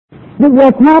it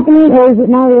what's happening or is it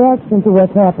my reaction to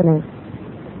what's happening?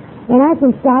 And I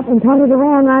can stop and turn it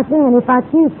around right then if I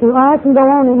choose to, or I can go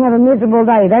on and have a miserable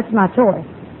day. That's my choice.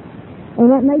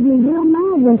 And that made me real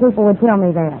mad when people would tell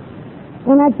me that.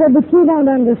 And I'd say, but you don't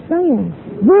understand.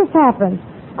 This happened.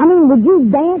 I mean, would you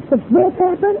dance if this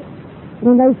happened?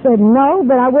 And they said, no,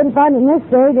 but I wouldn't find it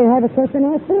necessary to have a cussing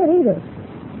ass fit either.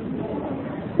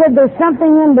 Said there's something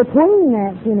in between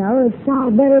that, you know, it's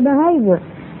called better behavior.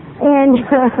 And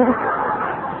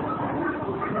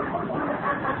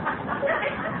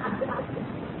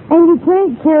and you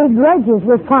can't carry grudges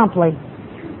with promptly.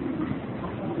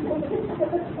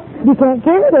 You can't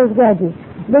carry those grudges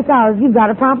because you've got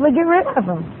to promptly get rid of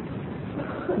them.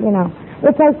 You know,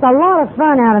 it takes a lot of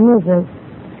fun out of misery.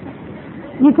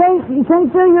 You can't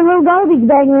fill your little garbage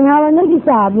bag and hallelujah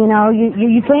sob, you know.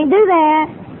 You can't do that.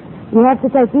 You have to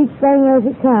take each thing as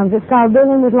it comes. It's called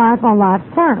dealing with life on life's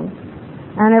terms.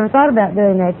 I never thought about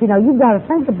doing that. You know, you've got to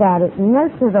think about it and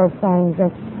nurture those things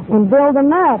and build them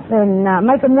up and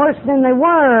make them worse than they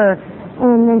were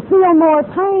and feel more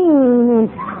pain.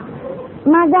 And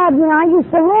my God, you know, I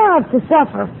used to love to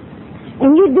suffer.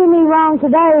 And you do me wrong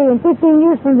today, and 15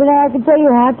 years from today I can tell you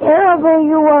how terrible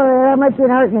you were, how much it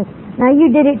hurt me. Now,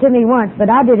 you did it to me once, but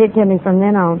I did it to me from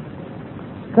then on.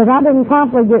 Because I didn't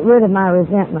promptly get rid of my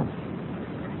resentment.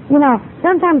 You know,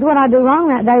 sometimes what I do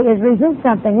wrong that day is resent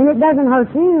something, and it doesn't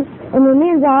hurt you. And the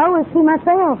means I always see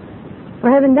myself for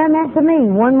having done that to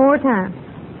me one more time.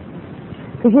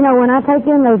 Because, you know, when I take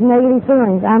in those negative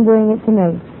feelings, I'm doing it to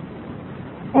me.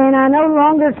 And I no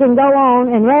longer can go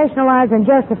on and rationalize and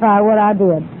justify what I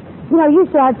did. You know,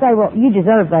 usually I'd say, well, you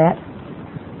deserve that.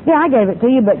 Yeah, I gave it to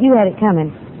you, but you had it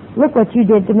coming. Look what you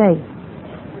did to me.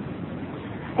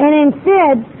 And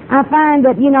instead, I find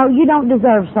that, you know, you don't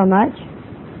deserve so much,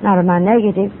 not of my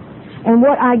negative. And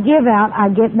what I give out,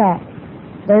 I get back.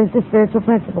 There's the spiritual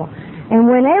principle. And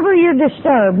whenever you're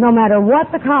disturbed, no matter what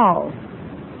the cause,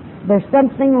 there's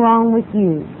something wrong with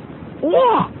you.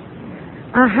 Yeah!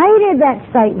 I hated that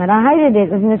statement. I hated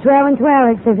it. It was in the 12 and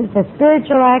 12. It says it's a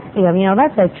spiritual axiom. You know,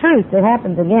 that's a truth that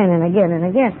happens again and again and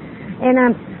again. And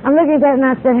I'm looking at that and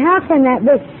I said, how can that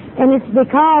be? And it's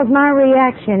because my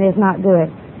reaction is not good.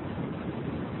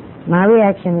 My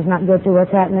reaction is not good to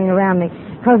what's happening around me.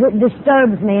 Because it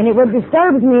disturbs me. And what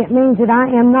disturbs me, it means that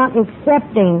I am not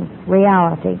accepting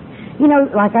reality. You know,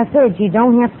 like I said, you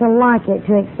don't have to like it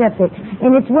to accept it.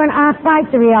 And it's when I fight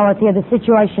the reality of the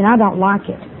situation, I don't like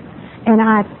it. And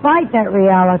I fight that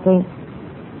reality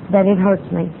that it hurts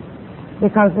me.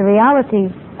 Because the reality,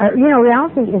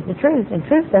 reality is the truth, and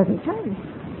truth doesn't change.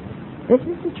 This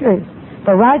is the truth.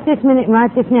 For right this minute and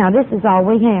right this now, this is all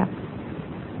we have.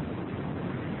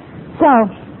 So,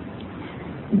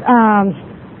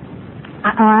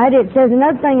 alright, it says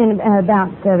another thing about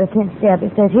the 10th step.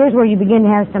 It says, here's where you begin to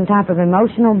have some type of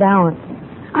emotional balance.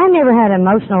 I never had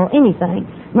emotional anything,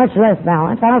 much less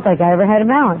balance. I don't think I ever had a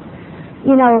balance.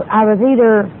 You know, I was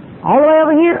either all the way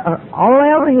over here or all the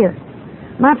way over here.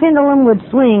 My pendulum would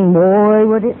swing, boy,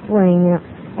 would it swing. You know.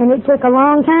 And it took a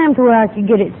long time to where I could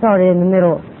get it started in the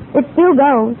middle. It still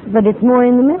goes, but it's more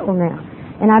in the middle now.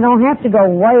 And I don't have to go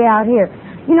way out here.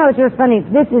 You know, it's just funny.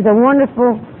 This is a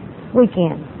wonderful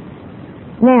weekend.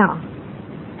 Now,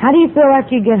 how do you feel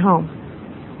after you get home?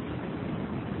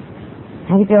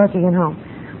 How do you feel after you get home?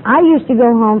 I used to go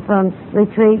home from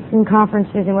retreats and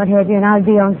conferences and what have you, and I would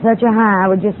be on such a high. I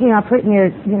would just, pretty near,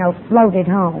 floated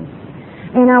home.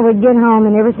 And I would get home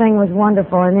and everything was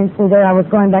wonderful, and then through there I was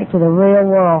going back to the real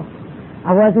world.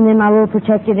 I wasn't in my little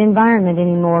protected environment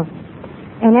anymore.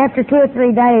 And after 2 or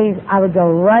 3 days, I would go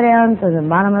right down to the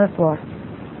bottom of the floor.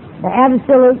 The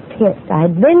absolute pit. I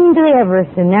had been to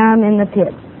Everest, and now I'm in the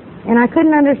pit. And I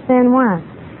couldn't understand why.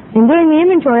 And doing the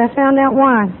inventory, I found out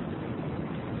why.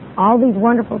 All these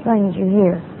wonderful things you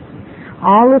hear,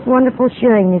 all this wonderful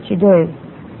sharing that you do,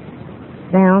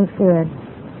 sounds good,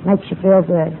 makes you feel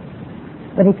good.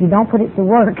 But if you don't put it to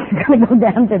work, you're going to go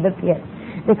down to the pit.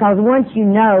 Because once you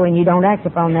know and you don't act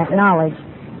upon that knowledge,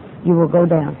 you will go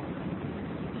down.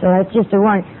 So that's just a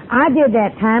warning. I did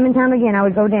that time and time again. I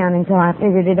would go down until I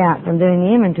figured it out from doing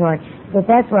the inventory. But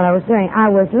that's what I was doing.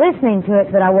 I was listening to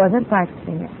it, but I wasn't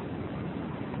practicing it.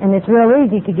 And it's real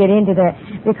easy to get into that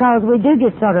because we do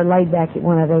get sort of laid back at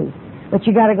one of these. But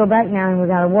you got to go back now and we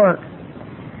got to work.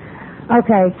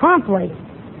 Okay, promptly.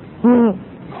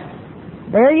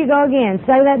 There you go again.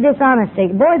 Say that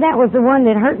dishonesty. Boy, that was the one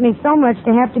that hurt me so much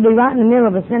to have to be right in the middle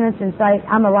of a sentence and say,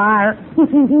 I'm a liar.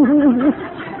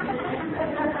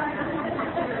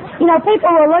 People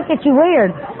will look at you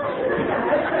weird.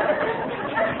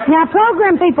 Now,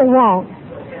 program people won't.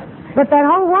 But that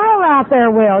whole world out there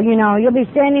will, you'll be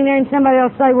standing there and somebody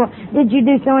will say, well, did you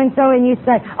do so-and-so? And you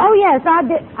say, oh, yes, I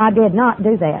did. I did not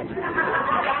do that.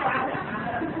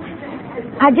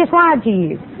 I just lied to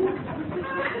you.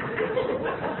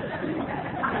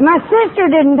 My sister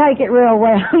didn't take it real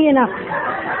well,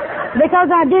 because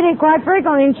I did it quite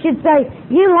frequently, and she'd say,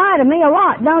 you lie to me a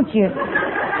lot, don't you?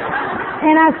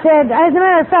 And I said, as a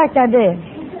matter of fact, I did.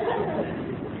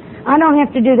 I don't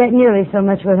have to do that nearly so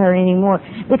much with her anymore,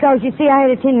 because, you see, I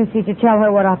had a tendency to tell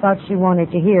her what I thought she wanted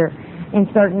to hear in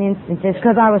certain instances,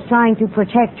 because I was trying to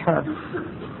protect her,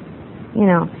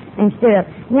 instead of...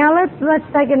 Now, let's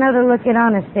take another look at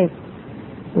honesty.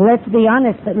 Let's be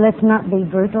honest, but let's not be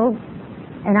brutal.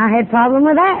 And I had a problem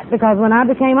with that, because when I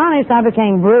became honest, I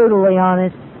became brutally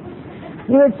honest.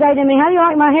 You would say to me, how do you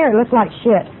like my hair? It looks like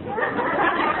shit.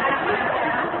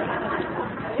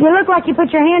 You look like you put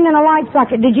your hand in a light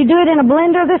socket. Did you do it in a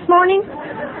blender this morning?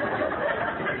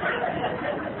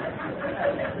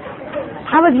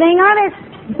 I was being honest.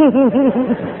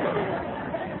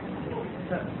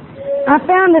 I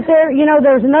found that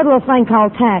there's another little thing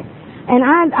called tact. And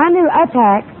I knew a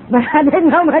tact, but I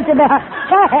didn't know much about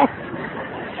tact.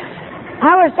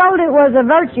 I was told it was a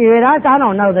virtue, and I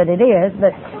don't know that it is,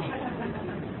 but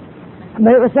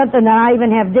it was something that I even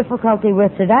have difficulty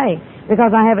with today, because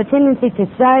I have a tendency to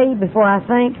say before I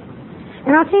think.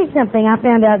 And I'll tell you something I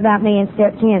found out about me in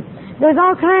step 10. There's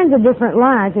all kinds of different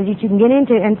lies that you can get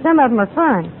into, and some of them are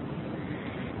fun.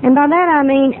 And by that I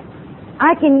mean,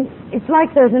 it's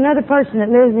like there's another person that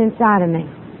lives inside of me.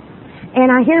 And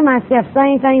I hear myself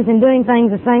saying things and doing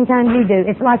things the same time you do.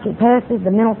 It's like it passes the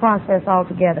mental process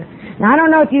altogether. Now, I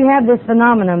don't know if you have this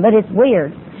phenomenon, but it's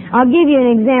weird. I'll give you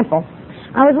an example.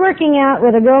 I was working out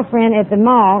with a girlfriend at the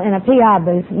mall in a PI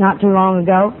booth not too long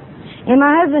ago. And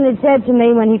my husband had said to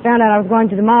me when he found out I was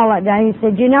going to the mall that day, he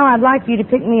said, I'd like you to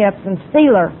pick me up some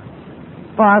Steeler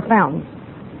for our fountain.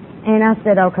 And I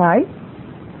said, okay.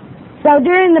 So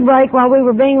during the break, while we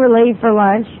were being relieved for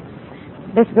lunch,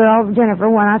 this girl, Jennifer,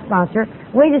 one I sponsor,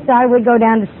 we decided we'd go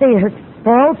down to Sears.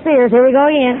 Poor old Sears, here we go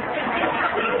again.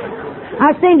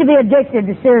 I seem to be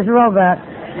addicted to Sears Roebuck.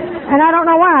 And I don't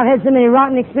know why. I've had so many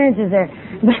rotten experiences there.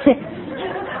 But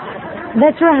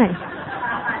that's right.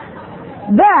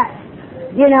 But,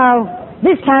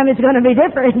 this time it's going to be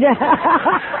different.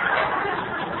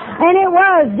 And it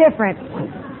was different.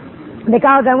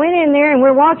 Because I went in there and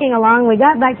we're walking along. We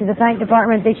got back to the paint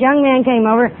department. This young man came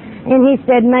over and he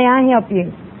said, may I help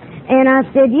you? And I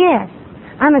said, yes.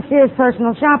 I'm a Sears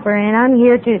personal shopper and I'm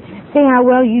here to see how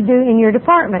well you do in your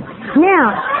department.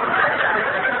 Now,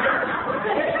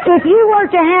 if you were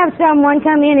to have someone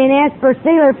come in and ask for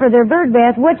Steeler for their bird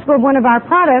bath, which for one of our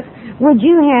products would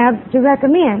you have to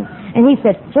recommend? And he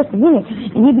said, just a minute.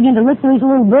 And he began to look through his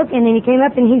little book, and then he came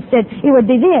up and he said, it would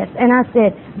be this. And I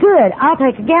said, good, I'll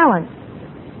take a gallon.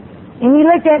 And he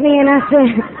looked at me and I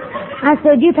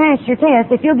said, you passed your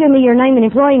test. If you'll give me your name and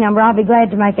employee number, I'll be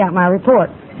glad to make out my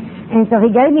report. And so he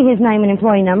gave me his name and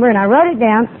employee number, and I wrote it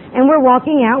down, and we're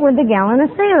walking out with the gallon of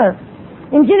Steeler.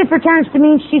 And Jennifer turns to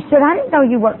me and she said, I didn't know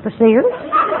you worked for Sears.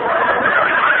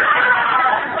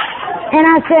 And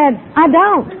I said, I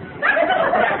don't.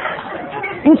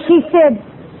 And she said,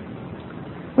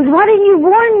 well, why didn't you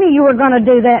warn me you were going to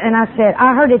do that? And I said,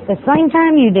 I heard it the same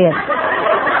time you did.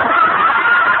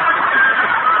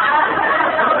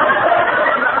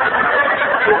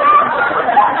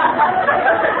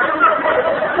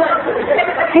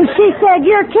 And she said,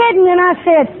 you're kidding. And I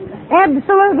said,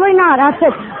 absolutely not. I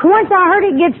said, once I heard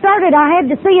it get started, I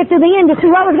had to see it to the end to see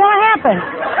what was going to happen.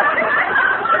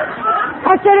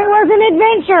 I said, it was an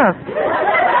adventure.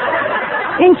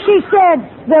 And she said,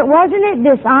 but wasn't it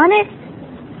dishonest?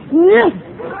 No.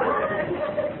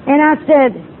 And I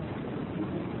said,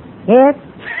 yes.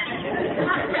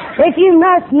 If you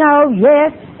must know,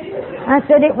 yes. I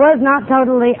said, it was not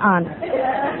totally honest.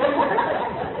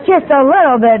 Just a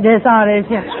little bit dishonest.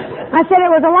 I said,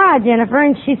 it was a lie, Jennifer.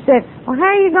 And she said, well,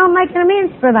 how are you going to make an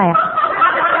amends for that?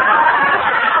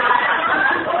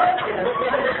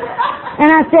 And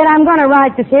I said, I'm going to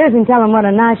write to Sears and tell them what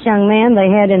a nice young man they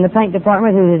had in the paint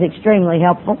department who was extremely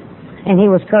helpful. And he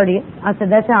was courteous. I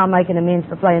said, that's how I'm making amends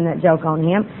for playing that joke on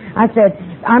him. I said,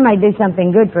 I may do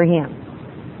something good for him.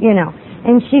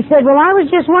 And she said, well, I was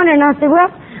just wondering. I said,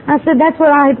 well, that's what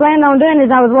I had planned on doing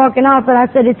as I was walking off. But I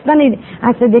said, it's funny.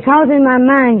 I said, because in my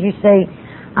mind, you see,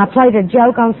 I played a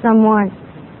joke on someone,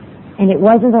 and it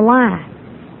wasn't a lie.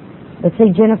 But see,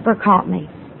 Jennifer caught me.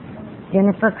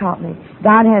 Jennifer caught me.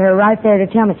 God had her right there to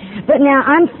tell me. But now,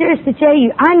 I'm serious to tell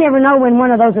you, I never know when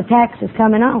one of those attacks is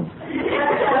coming on.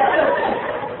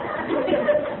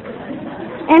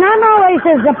 And I'm always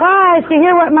as surprised to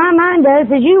hear what my mind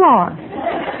does as you are.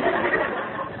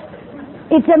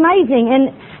 It's amazing.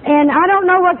 And I don't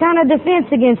know what kind of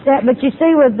defense against that, but you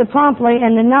see with the promptly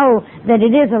and the know that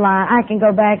it is a lie, I can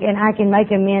go back and I can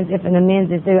make amends if an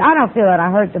amends is due. I don't feel that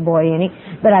I hurt the boy any,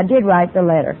 but I did write the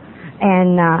letter.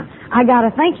 And I got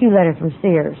a thank you letter from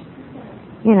Sears,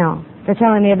 you know, for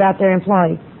telling me about their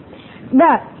employee.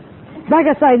 But, like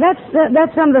I say,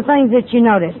 that's some of the things that you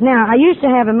notice. Now, I used to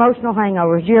have emotional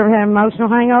hangovers. You ever have an emotional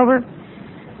hangover?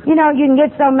 You know, you can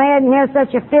get so mad and have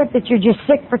such a fit that you're just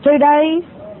sick for 2 days,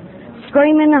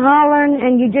 screaming and hollering,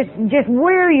 and you just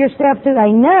wear yourself to a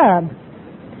nub.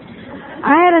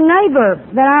 I had a neighbor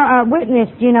that I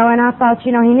witnessed, you know, and I thought,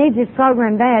 you know, he needs this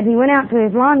program bad. He went out to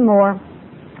his lawnmower,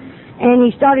 and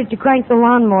he started to crank the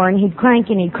lawnmower, and he'd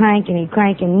crank and he'd crank and he'd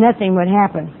crank, and nothing would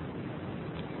happen.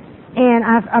 And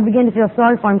I began to feel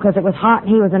sorry for him because it was hot,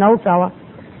 and he was an old fella.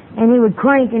 And he would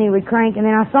crank and he would crank, and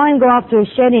then I saw him go off to his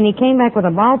shed, and he came back with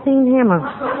a ball-peen hammer.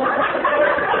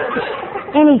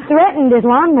 And he threatened his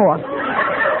lawnmower.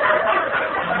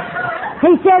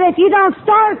 He said, if you don't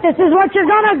start, this is what you're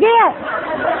going to get.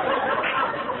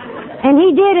 And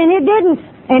he did, and it didn't.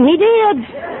 And he did.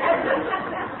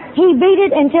 He beat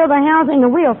it until the housing,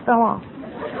 the wheels fell off.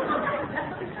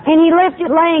 And he left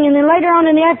it laying, and then later on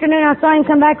in the afternoon I saw him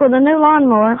come back with a new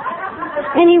lawnmower.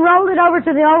 And he rolled it over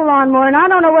to the old lawnmower, and I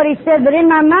don't know what he said, but in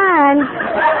my mind,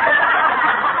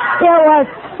 it was,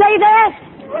 say this,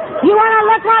 you want to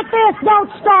look like this, don't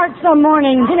start some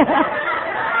morning.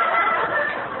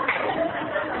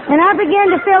 And I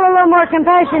began to feel a little more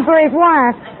compassion for his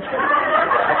wife.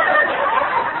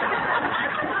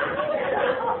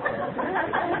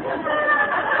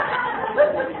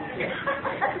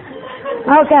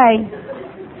 Okay.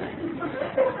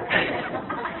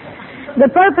 The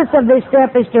purpose of this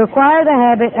step is to acquire the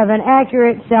habit of an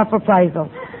accurate self-appraisal.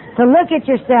 To look at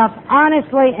yourself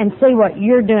honestly and see what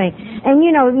you're doing. And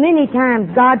you know, many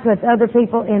times God puts other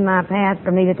people in my path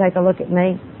for me to take a look at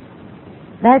me.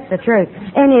 That's the truth.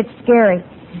 And it's scary.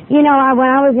 You know, when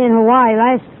I was in Hawaii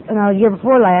year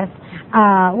before last,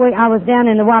 I was down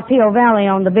in the Waipio Valley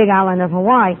on the Big Island of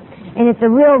Hawaii. And it's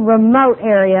a real remote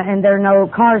area, and there are no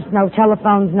cars, no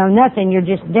telephones, no nothing. You're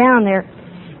just down there.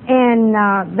 And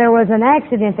there was an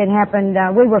accident that happened.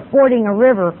 We were fording a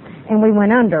river, and we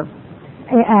went under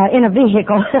in a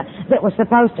vehicle that was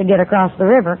supposed to get across the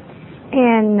river.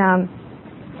 And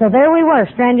so there we were,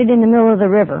 stranded in the middle of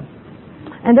the river.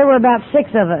 And there were about 6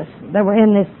 of us that were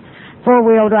in this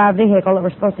 4-wheel drive vehicle that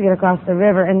were supposed to get across the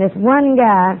river. And this one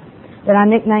guy that I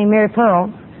nicknamed Mary Pearl,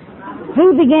 he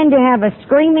began to have a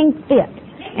screaming fit.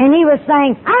 And he was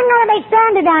saying, I'm going to be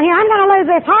stranded down here. I'm going to lose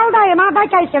this whole day of my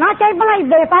vacation. I can't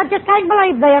believe this. I just can't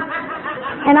believe this.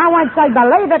 And I went to say,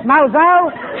 believe it,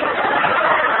 Mozo.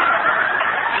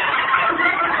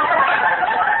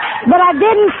 But I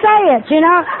didn't say it, you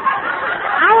know.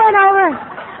 I went over.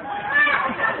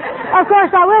 Of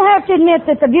course, I will have to admit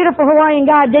that the beautiful Hawaiian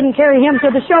guide didn't carry him to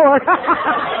the shore.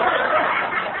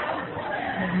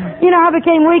 You know, I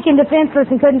became weak and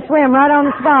defenseless and couldn't swim right on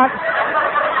the spot.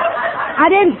 I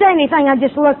didn't say anything, I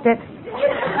just looked at.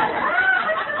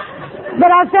 But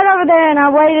I sat over there and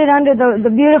I waited under the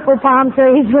beautiful palm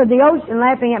trees with the ocean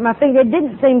lapping at my feet. It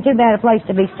didn't seem too bad a place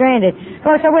to be stranded. Of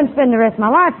course, I wouldn't spend the rest of my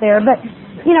life there, but,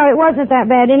 you know, it wasn't that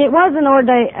bad. And it was an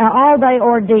all-day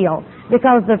ordeal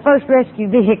because the first rescue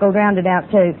vehicle drowned it out,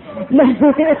 too.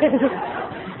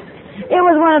 It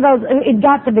was one of those, it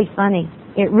got to be funny.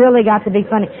 It really got to be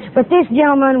funny. But this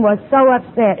gentleman was so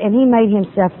upset, and he made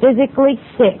himself physically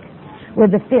sick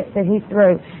with the fit that he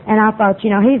threw. And I thought,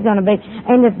 you know, he's going to be...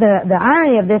 And the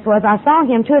irony of this was I saw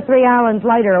him 2 or 3 islands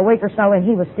later, a week or so, and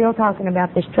he was still talking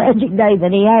about this tragic day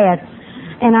that he had.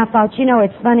 And I thought, you know,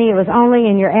 it's funny. It was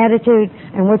only in your attitude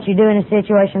and what you do in a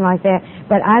situation like that.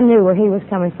 But I knew where he was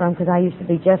coming from because I used to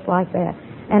be just like that.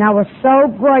 And I was so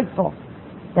grateful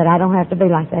that I don't have to be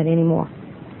like that anymore.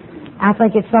 I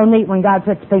think it's so neat when God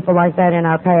puts people like that in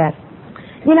our path.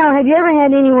 You know, have you ever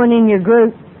had anyone in your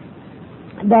group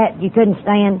that you couldn't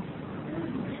stand?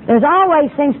 There's always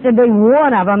seems to be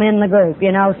one of them in the group, you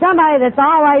know, somebody that's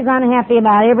always unhappy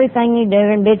about everything you do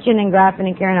and bitching and griping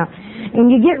and carrying on.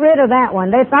 And you get rid of that one.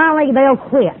 They'll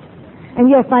quit. And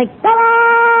you'll think,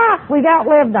 ta-da! We've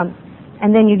outlived them.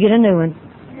 And then you get a new one.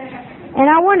 And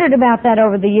I wondered about that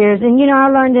over the years. And, you know,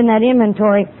 I learned in that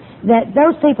inventory that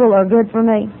those people are good for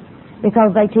me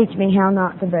because they teach me how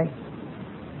not to be.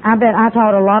 I bet I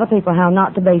taught a lot of people how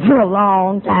not to be for a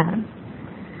long time.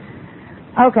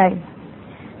 Okay.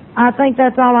 I think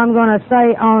that's all I'm going to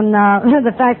say on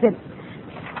the fact that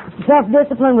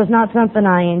self-discipline was not something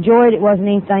I enjoyed. It wasn't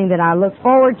anything that I looked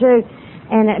forward to.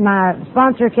 And my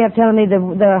sponsor kept telling me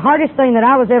the hardest thing that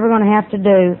I was ever going to have to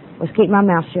do was keep my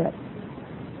mouth shut,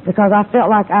 because I felt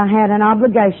like I had an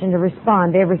obligation to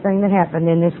respond to everything that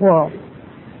happened in this world.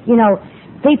 You know,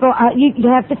 people, you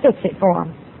have to fix it for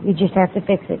them. You just have to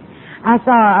fix it. I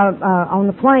saw on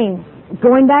the plane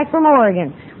going back from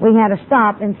Oregon, we had a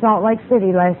stop in Salt Lake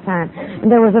City last time,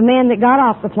 and there was a man that got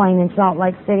off the plane in Salt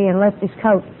Lake City and left his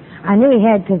coat. I knew he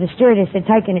had, because the stewardess had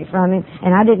taken it from him,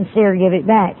 and I didn't see her give it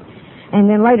back. And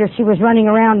then later she was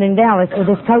running around in Dallas with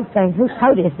this coat saying, whose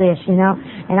coat is this, you know?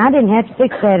 And I didn't have to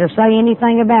fix that or say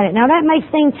anything about it. Now that may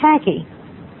seem tacky,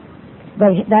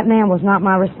 but that man was not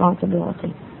my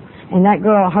responsibility. And that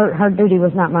girl, her duty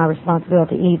was not my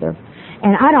responsibility either.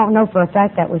 And I don't know for a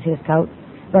fact that was his coat,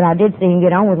 but I did see him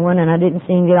get on with one and I didn't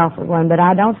see him get off with one, but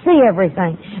I don't see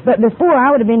everything. But before,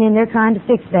 I would have been in there trying to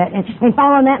fix that and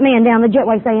following that man down the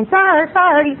jetway saying,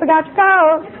 sir, you forgot your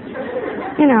coat.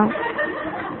 You know.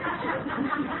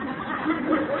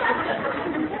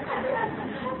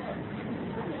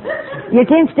 Your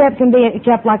 10th step can be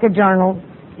kept like a journal.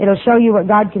 It'll show you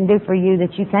what God can do for you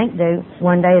that you can't do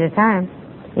one day at a time.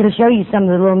 It'll show you some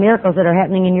of the little miracles that are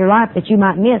happening in your life that you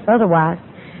might miss otherwise.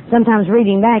 Sometimes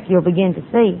reading back, you'll begin to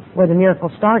see where the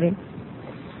miracle started.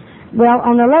 Well,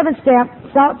 on the 11th step,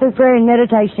 sought through prayer and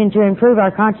meditation to improve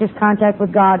our conscious contact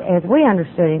with God as we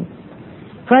understood Him,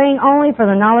 praying only for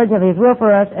the knowledge of His will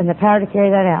for us and the power to carry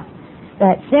that out.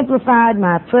 That simplified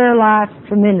my prayer life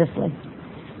tremendously.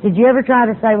 Did you ever try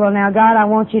to say, well, now, God, I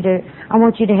want you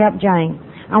to help Jane.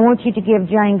 I want you to give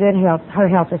Jane good health. Her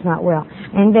health is not well.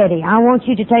 And Betty, I want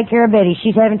you to take care of Betty.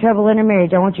 She's having trouble in her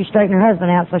marriage. I want you to straighten her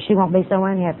husband out so she won't be so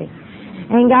unhappy.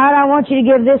 And God, I want you to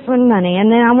give this one money.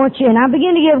 And then and I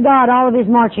begin to give God all of His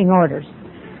marching orders.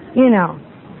 You know.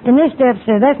 And this step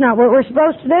says that's not what we're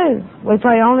supposed to do. We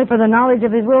pray only for the knowledge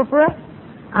of His will for us.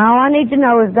 All I need to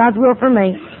know is God's will for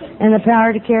me and the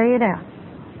power to carry it out.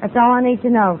 That's all I need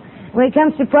to know. When it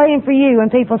comes to praying for you, and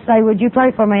people say, would you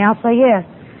pray for me? I'll say yes.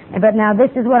 But now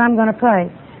this is what I'm going to pray.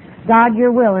 God,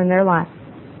 your will in their life.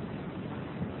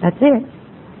 That's it.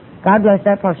 God bless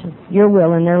that person. Your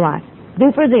will in their life.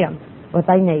 Do for them what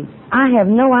they need. I have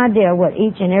no idea what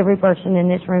each and every person in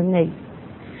this room needs.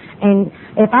 And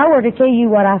if I were to tell you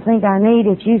what I think I need,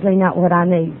 it's usually not what I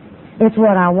need. It's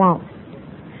what I want.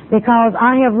 Because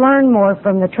I have learned more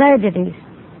from the tragedies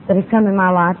that have come in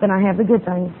my life than I have the good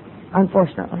things,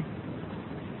 unfortunately.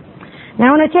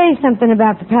 Now, I want to tell you something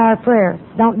about the power of prayer.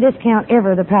 Don't discount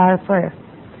ever the power of prayer.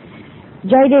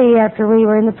 J.D., after we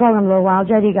were in the program a little while,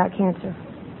 J.D. got cancer.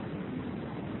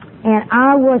 And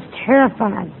I was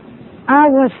terrified. I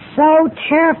was so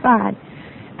terrified.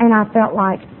 And I felt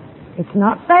like, it's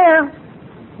not fair.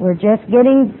 We're just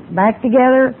getting back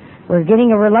together. We're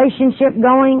getting a relationship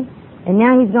going. And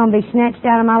now he's going to be snatched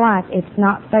out of my life. It's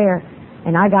not fair.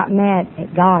 And I got mad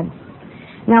at God.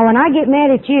 Now, when I get mad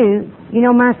at you, you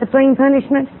know my supreme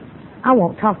punishment? I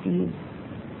won't talk to you.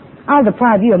 I'll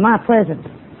deprive you of my presence.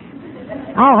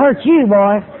 I'll hurt you,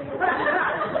 boy.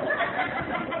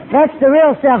 That's the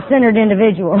real self-centered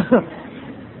individual.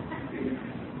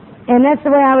 And that's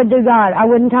the way I would do God. I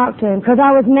wouldn't talk to Him because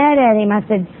I was mad at Him. I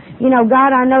said, you know,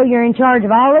 God, I know you're in charge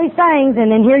of all these things, and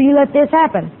then here you let this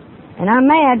happen. And I'm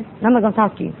mad, and I'm not going to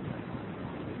talk to you.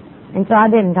 And so I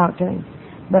didn't talk to Him.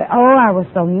 But, I was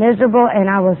so miserable, and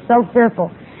I was so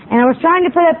fearful. And I was trying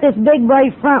to put up this big,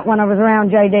 brave front when I was around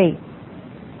J.D.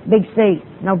 Big C,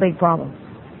 no big problem.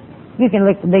 You can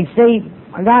lick the big C.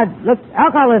 My God, look,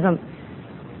 alcoholism.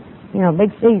 You know,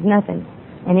 big C's nothing.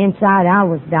 And inside I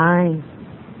was dying.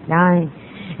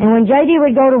 And when J.D.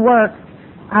 would go to work,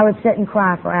 I would sit and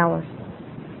cry for hours.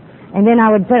 And then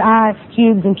I would put ice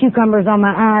cubes and cucumbers on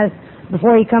my eyes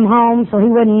before he'd come home so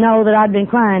he wouldn't know that I'd been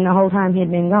crying the whole time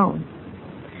he'd been gone.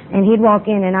 And he'd walk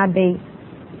in and I'd be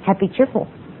happy, cheerful.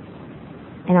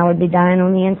 And I would be dying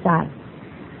on the inside.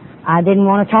 I didn't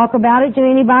want to talk about it to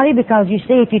anybody because, you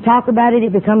see, if you talk about it,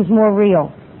 it becomes more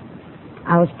real.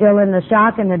 I was still in the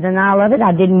shock and the denial of it.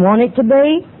 I didn't want it to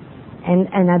be, and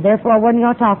therefore I wasn't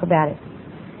going to talk about it.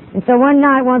 And so one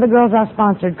night, one of the girls I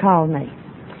sponsored called me.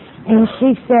 And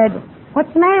she said, what's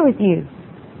the matter with you?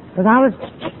 Because I was,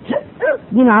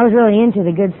 I was really into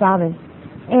the good sobbing.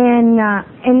 And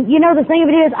the thing of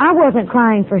it is, I wasn't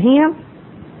crying for him.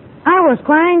 I was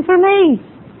crying for me.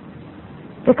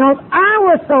 Because I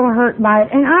was so hurt by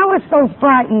it, and I was so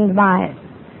frightened by it.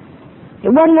 It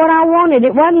wasn't what I wanted.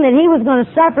 It wasn't that he was going to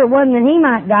suffer. It wasn't that he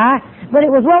might die. But it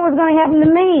was what was going to happen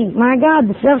to me. My God,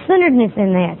 the self-centeredness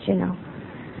in that,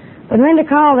 But Linda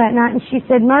called that night, and she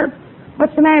said, Mert,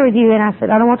 what's the matter with you? And I said,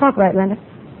 I don't want to talk about it, Linda.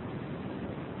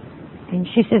 And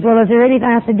she says, well, is there anything?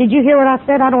 I said, did you hear what I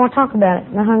said? I don't want to talk about it.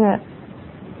 And I hung up.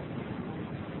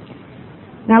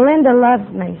 Now, Linda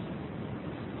loves me.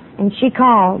 And she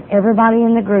called everybody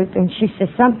in the group and she said,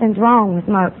 something's wrong with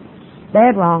Murph.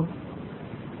 Bad wrong.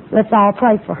 Let's all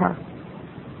pray for her.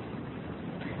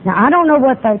 Now, I don't know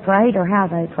what they prayed or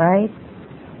how they prayed,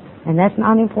 and that's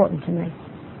not important to me.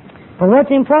 But what's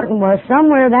important was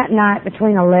somewhere that night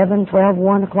between 11, 12,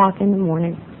 1 o'clock in the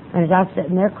morning, and as I was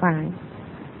sitting there crying,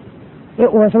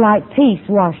 it was like peace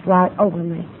washed right over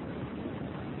me.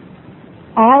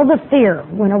 All the fear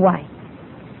went away.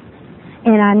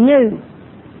 And I knew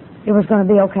it was going to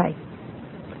be okay.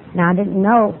 Now, I didn't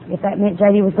know if that meant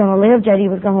J.D. was going to live, J.D.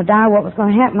 was going to die, what was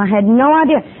going to happen. I had no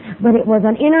idea. But it was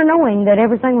an inner knowing that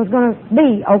everything was going to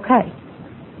be okay.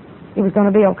 It was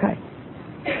going to be okay.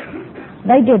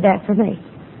 They did that for me.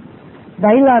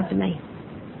 They loved me.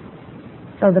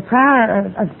 So the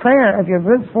prayer of your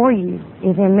group for you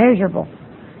is immeasurable.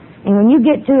 And when you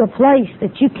get to a place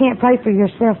that you can't pray for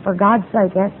yourself, for God's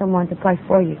sake, ask someone to pray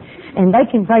for you. And they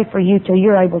can pray for you till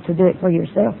you're able to do it for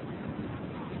yourself.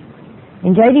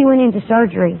 And J.D. went into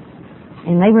surgery,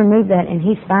 and they removed that, and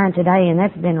he's fine today, and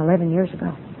that's been 11 years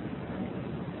ago.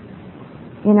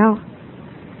 You know?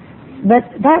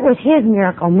 But that was his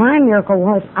miracle. My miracle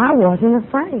was I wasn't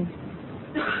afraid.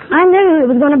 I knew it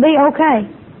was going to be okay.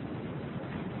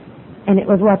 And it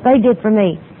was what they did for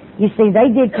me. You see,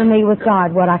 they did for me with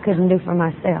God what I couldn't do for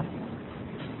myself.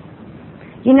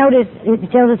 You notice it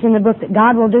tells us in the book that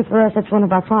God will do for us. That's one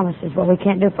of our promises, what we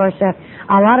can't do for ourselves.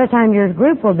 A lot of times your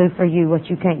group will do for you what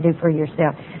you can't do for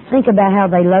yourself. Think about how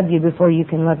they love you before you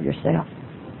can love yourself.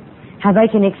 How they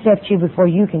can accept you before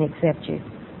you can accept you.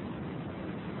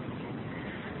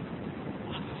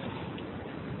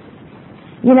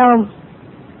 You know,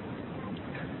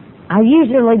 I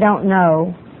usually don't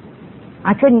know.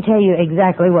 I couldn't tell you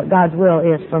exactly what God's will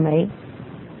is for me,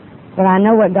 but I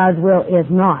know what God's will is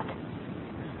not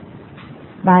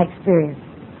by experience.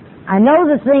 I know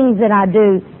the things that I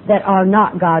do that are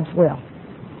not God's will.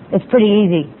 It's pretty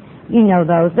easy. You know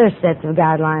those. There's sets of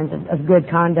guidelines of good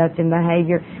conduct and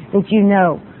behavior that you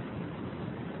know.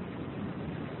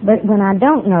 But when I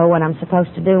don't know what I'm supposed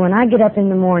to do, when I get up in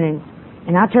the morning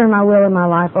and I turn my will and my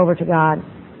life over to God,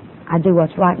 I do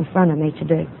what's right in front of me to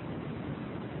do.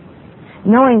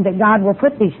 Knowing that God will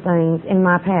put these things in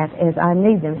my path as I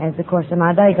need them as the course of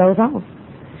my day goes on.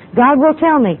 God will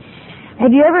tell me.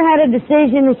 Have you ever had a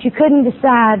decision that you couldn't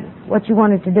decide what you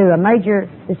wanted to do, a major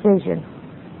decision?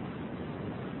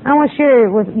 I want to share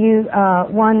with you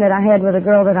one that I had with a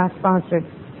girl that I sponsored.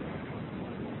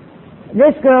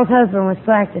 This girl's husband was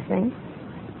practicing,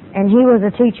 and he was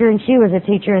a teacher and she was a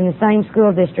teacher in the same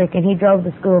school district, and he drove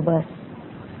the school bus.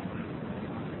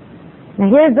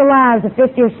 Now here's the lives of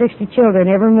 50 or 60 children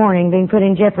every morning being put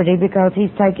in jeopardy because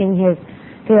he's taking his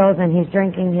pills and he's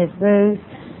drinking his booze,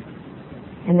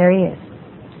 and there he is.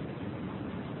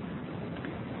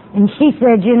 And she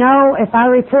said, you know, if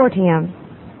I report him,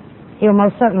 he'll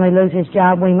most certainly lose his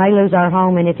job. We may lose our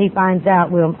home, and if he finds out,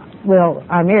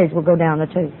 our marriage will go down the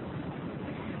tubes.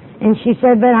 And she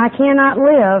said, but I cannot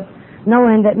live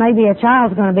knowing that maybe a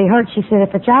child's going to be hurt. She said,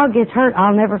 if a child gets hurt,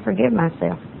 I'll never forgive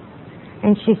myself.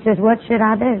 And she says, what should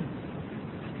I do?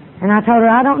 And I told her,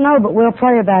 I don't know, but we'll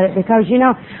pray about it because, you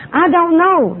know, I don't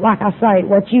know, like I say,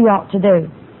 what you ought to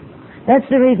do. That's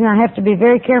the reason I have to be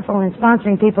very careful in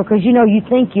sponsoring people because, you know, you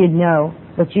think you'd know,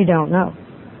 but you don't know.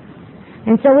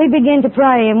 And so we began to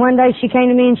pray, and one day she came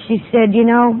to me and she said, you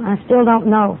know, I still don't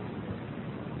know.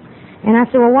 And I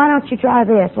said, well, why don't you try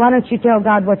this? Why don't you tell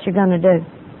God what you're going to do?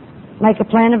 Make a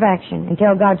plan of action and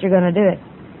tell God you're going to do it.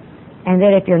 And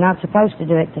that if you're not supposed to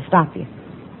do it, to stop you.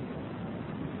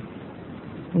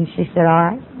 And she said,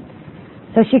 all right.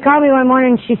 So she called me one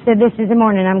morning and she said, this is the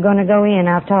morning I'm going to go in.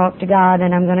 I've talked to God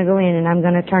and I'm going to go in and I'm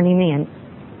going to turn him in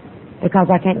because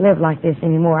I can't live like this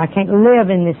anymore. I can't live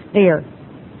in this fear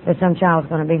that some child's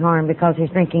going to be harmed because his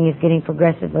drinking is getting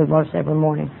progressively worse every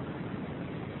morning.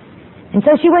 And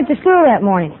so she went to school that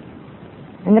morning.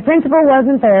 And the principal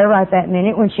wasn't there right that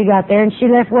minute when she got there, and she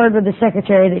left word with the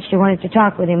secretary that she wanted to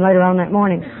talk with him later on that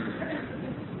morning.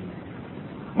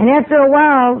 And after a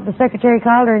while, the secretary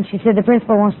called her and she said, the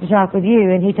principal wants to talk with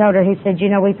you. And he told her, he said, you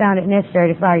know, we found it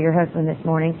necessary to fire your husband this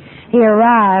morning. He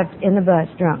arrived in the bus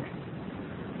drunk.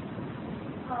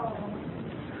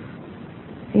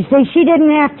 You see, she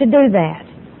didn't have to do that.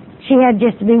 She had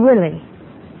just to be willing.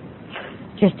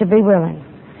 Just to be willing.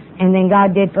 And then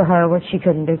God did for her what she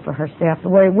couldn't do for herself,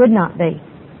 where it would not be.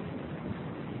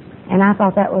 And I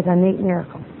thought that was a neat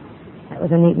miracle. That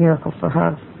was a neat miracle for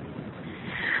her.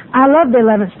 I love the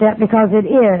 11th step because it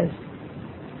is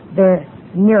the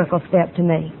miracle step to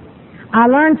me. I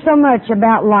learned so much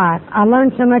about life. I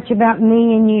learned so much about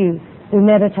me and you through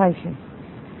meditation.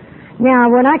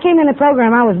 Now, when I came in the program,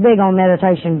 I was big on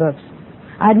meditation books.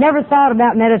 I'd never thought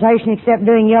about meditation except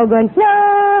doing yoga and,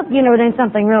 doing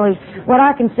something really, what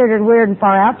I considered weird and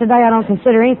far out. Today, I don't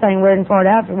consider anything weird and far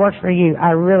out if it works for you.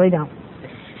 I really don't.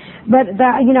 But,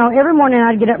 every morning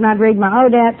I'd get up and I'd read my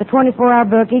ODAT, the 24-hour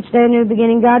book, each day a new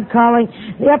beginning, God calling,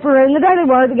 the upper room, the daily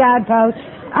word, the guidepost.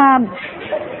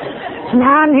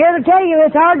 Now I'm here to tell you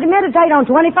it's hard to meditate on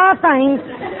 25 things.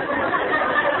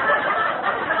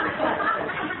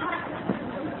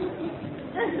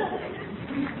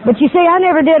 But you see, I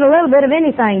never did a little bit of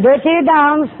anything. Do it till you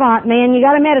die on the spot, man. You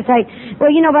got to meditate.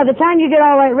 Well, by the time you get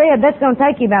all that read, that's going to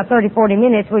take you about 30, 40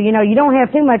 minutes. Well, you don't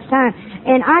have too much time.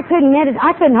 And I couldn't meditate.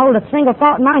 I couldn't hold a single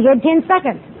thought in my head 10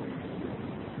 seconds.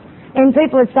 And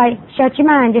people would say, shut your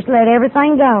mind, just let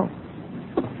everything go.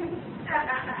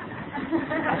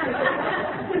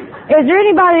 Is there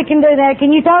anybody that can do that?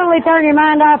 Can you totally turn your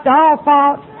mind off to all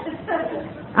thoughts?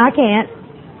 I can't.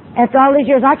 After all these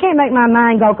years, I can't make my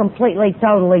mind go completely,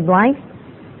 totally blank.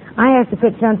 I have to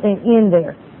put something in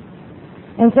there.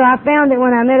 And so I found that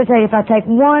when I meditate, if I take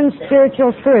one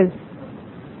spiritual truth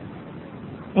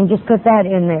and just put that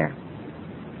in there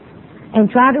and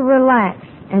try to relax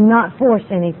and not force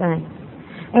anything.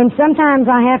 And sometimes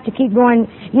I have to keep going.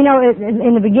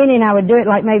 In the beginning I would do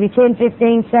it like maybe 10,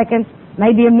 15 seconds,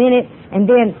 maybe a minute, and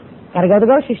then, got to go to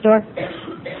the grocery store.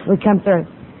 We'd come through.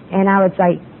 And I would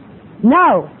say,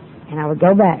 no. And I would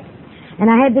go back. And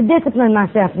I had to discipline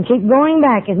myself and keep going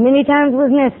back as many times as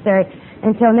was necessary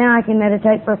until now I can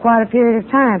meditate for quite a period of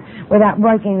time without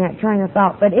breaking that train of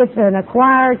thought. But it's an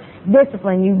acquired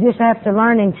discipline. You just have to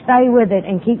learn and stay with it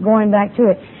and keep going back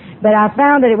to it. But I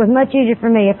found that it was much easier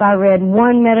for me if I read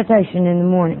one meditation in the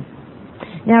morning.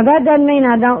 Now, that doesn't mean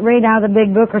I don't read out of the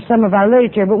big book or some of our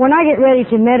literature, but when I get ready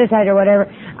to meditate or whatever,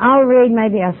 I'll read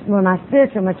maybe my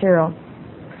spiritual material.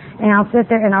 And I'll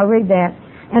sit there and I'll read that.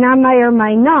 And I may or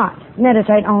may not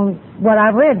meditate on what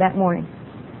I've read that morning.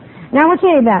 Now, I want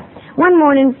to tell you about it. One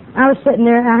morning, I was sitting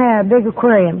there, and I had a big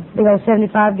aquarium, big old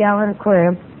 75-gallon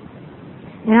aquarium,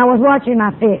 and I was watching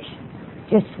my fish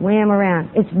just swim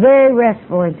around. It's very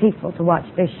restful and peaceful to watch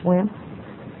fish swim.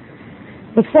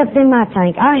 Except in my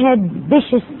tank. I had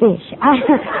vicious fish.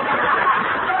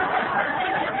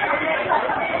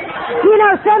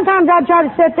 Sometimes I'd try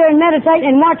to sit there and meditate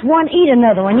and watch one eat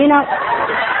another one,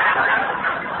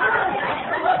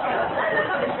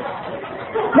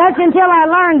 That's until I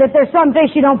learned that there's some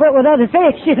fish you don't put with other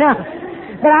fish,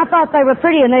 But I thought they were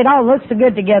pretty and they'd all look so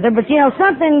good together. But,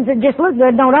 some things that just look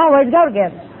good don't always go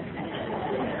together.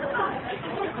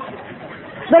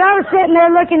 But I was sitting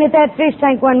there looking at that fish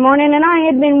tank one morning, and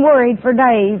I had been worried for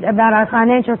days about our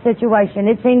financial situation.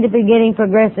 It seemed to be getting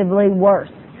progressively worse.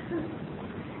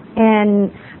 And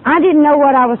I didn't know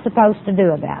what I was supposed to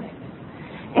do about it.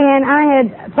 And I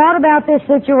had thought about this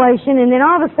situation, and then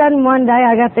all of a sudden one day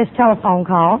I got this telephone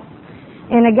call,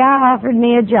 and a guy offered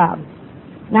me a job.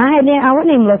 Now, I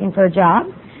wasn't even looking for a job,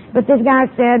 but this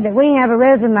guy said that we have a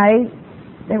resume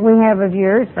that we have of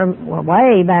yours from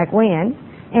way back when,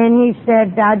 and he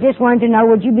said, I just wanted to know,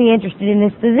 would you be interested in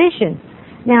this position?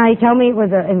 Now, he told me it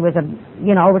was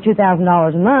over $2,000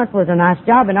 a month, was a nice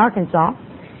job in Arkansas,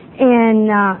 and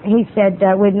he said,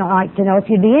 we'd like to know if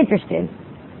you'd be interested.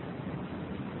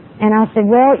 And I said,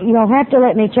 well, you'll have to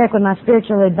let me check with my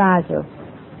spiritual advisor.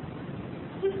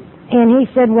 And he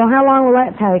said, well, how long will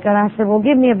that take? And I said, well,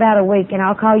 give me about a week, and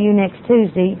I'll call you next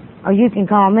Tuesday, or you can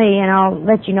call me, and I'll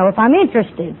let you know if I'm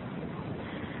interested.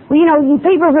 Well,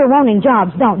 people who are wanting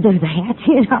jobs don't do that,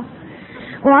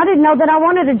 Well, I didn't know that I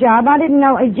wanted a job. I didn't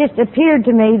know. It just appeared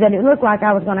to me that it looked like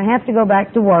I was going to have to go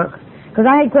back to work, because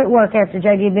I had quit work after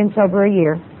J.D. had been sober a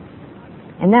year,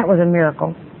 and that was a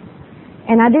miracle.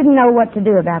 And I didn't know what to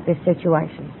do about this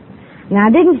situation. Now,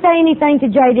 I didn't say anything to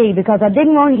J.D. because I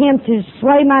didn't want him to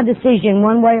sway my decision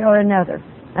one way or another.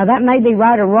 Now, that may be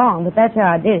right or wrong, but that's how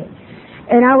I did it.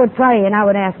 And I would pray and I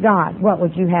would ask God, what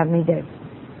would you have me do?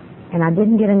 And I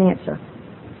didn't get an answer.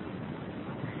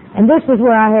 And this was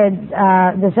where I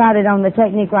had decided on the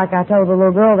technique like I told the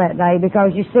little girl that day,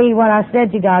 because you see, what I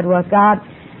said to God was, God,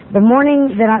 the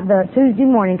Tuesday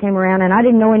morning came around and I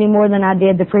didn't know any more than I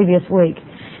did the previous week.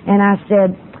 And I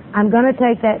said, I'm going to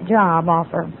take that job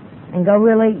offer and go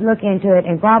really look into it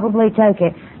and probably take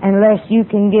it unless you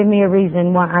can give me a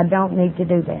reason why I don't need to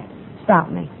do that. Stop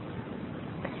me.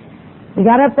 We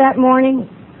got up that morning.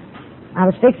 I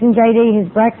was fixing J.D.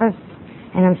 his breakfast,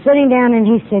 and I'm sitting down, and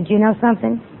he said, you know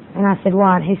something? And I said,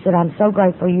 what? He said, I'm so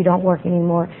grateful you don't work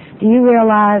anymore. Do you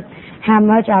realize how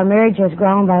much our marriage has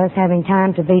grown by us having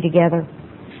time to be together?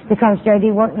 Because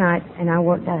J.D. worked nights and I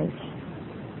worked days.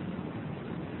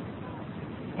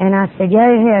 And I said, yeah,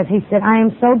 it has. He said, I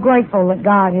am so grateful that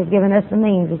God has given us the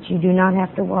means that you do not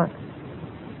have to work.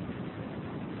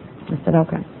 I said,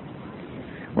 okay.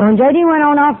 Well, when J.D. went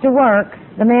on off to work,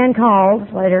 the man called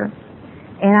later,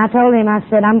 and I told him, I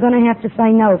said, I'm going to have to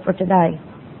say no for today.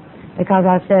 Because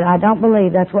I said, I don't believe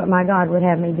that's what my God would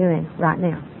have me doing right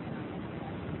now.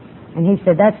 And he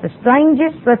said, that's the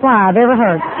strangest reply I've ever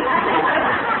heard.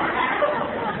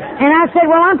 And I said,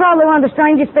 well, I'm probably one of the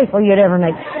strangest people you'd ever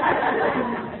meet.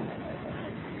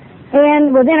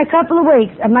 And within a couple of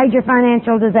weeks, a major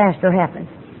financial disaster happened.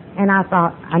 And I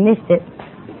thought, I missed it.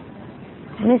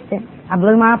 I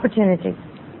blew my opportunity.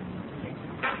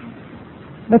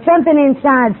 But something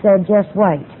inside said, just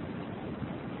wait.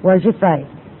 Where's your faith?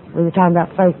 We were talking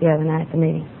about faith the other night at the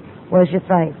meeting. Where's your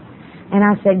faith? And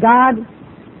I said, God,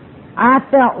 I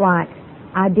felt like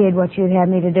I did what you'd have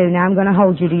me to do. Now I'm going to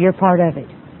hold you to your part of it.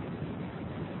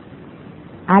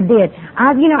 I did.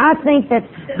 I think that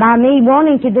by me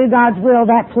wanting to do God's will,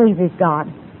 that pleases God,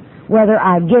 whether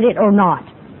I get it or not.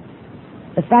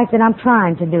 The fact that I'm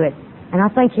trying to do it. And I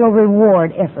think He'll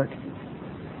reward effort.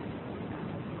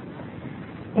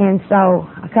 And so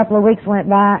a couple of weeks went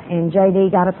by and J.D.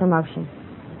 got a promotion.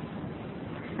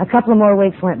 A couple of more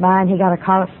weeks went by and he got a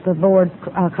cost of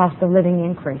living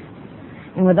increase.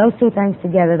 And with those two things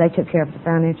together, they took care of the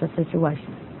financial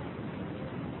situation.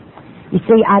 You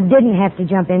see, I didn't have to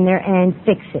jump in there and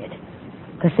fix it.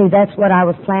 Because, see, that's what I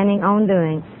was planning on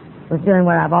doing, was doing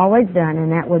what I've always done,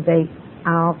 and that would be,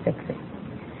 I'll fix it.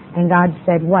 And God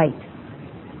said, wait.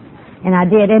 And I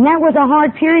did. And that was a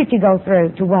hard period to go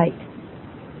through, to wait.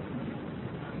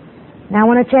 Now I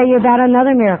want to tell you about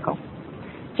another miracle.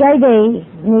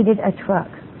 J.D. needed a truck.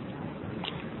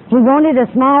 He wanted a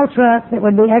small truck that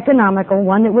would be economical,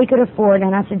 one that we could afford.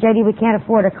 And I said, J.D., we can't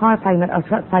afford a car payment or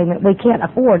truck payment. We can't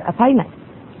afford a payment.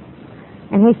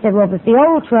 And he said, well, but the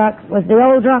old truck was the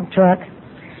old drunk truck.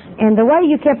 And the way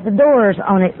you kept the doors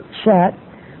on it shut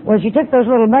was you took those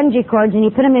little bungee cords and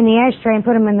you put them in the ashtray and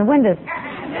put them in the windows.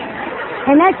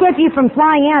 And that kept you from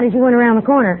flying out as you went around the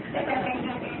corner.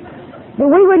 But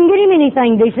we wouldn't get him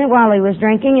anything decent while he was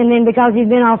drinking, and then because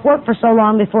he'd been off work for so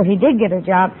long before he did get a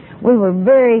job, we were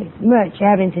very much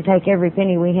having to take every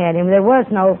penny we had, and there was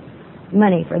no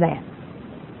money for that.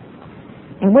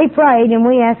 And we prayed and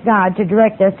we asked God to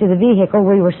direct us to the vehicle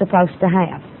we were supposed to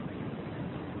have.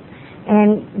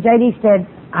 And J.D. said,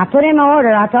 I put in my order.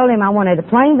 I told him I wanted a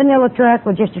plain vanilla truck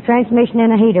with just a transmission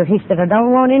and a heater. He said, I don't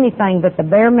want anything but the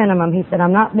bare minimum. He said,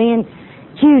 I'm not being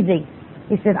choosy.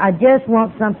 He said, I just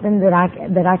want something that I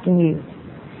can use.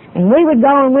 And we would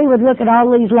go and we would look at all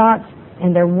these lots,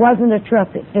 and there wasn't a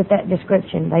truck that fit that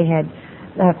description. They had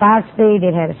 5-speed,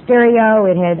 it had a stereo,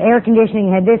 it had air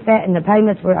conditioning, it had this, that, and the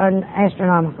payments were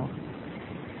astronomical.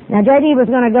 Now, J.D.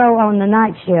 was going to go on the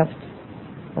night shift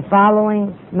the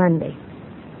following Monday.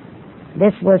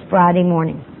 This was Friday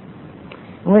morning.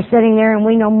 And we're sitting there and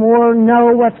we know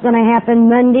what's going to happen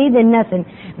Monday than nothing,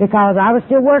 because I was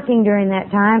still working during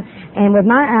that time, and with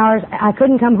my hours, I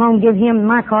couldn't come home, give him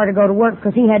my car to go to work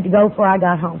because he had to go before I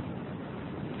got home.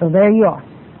 So there you are.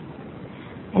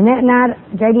 And that night,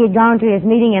 J.D. had gone to his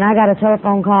meeting and I got a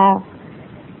telephone call,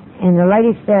 and the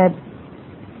lady said,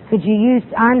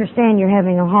 I understand you're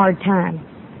having a hard time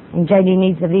and J.D.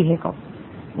 needs a vehicle.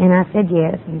 And I said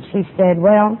yes, and she said,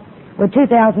 well, would $2,000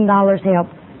 help?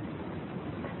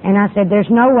 And I said, there's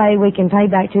no way we can pay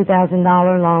back $2,000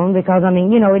 loan because,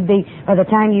 it'd be, by the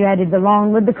time you added the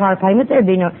loan with the car payment, there'd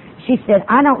be no... She said,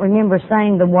 I don't remember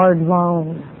saying the word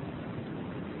loan.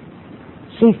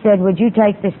 She said, would you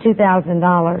take this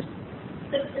 $2,000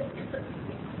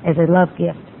 as a love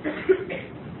gift?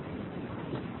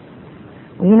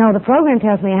 Well, the program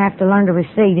tells me I have to learn to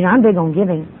receive. I'm big on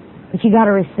giving, but you got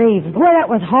to receive. Boy, that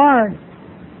was hard.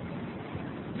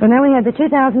 So now we had the $2,000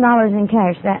 in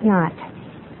cash that night.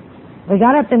 We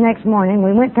got up the next morning,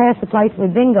 we went past the place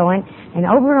we'd been going, and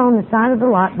over on the side of the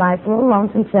lot by its little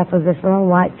lonesome self was this little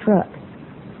white truck.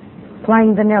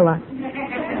 Plain vanilla.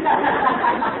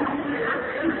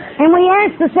 And we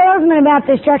asked the salesman about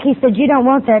this truck. He said, you don't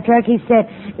want that truck. He said,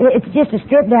 it's just a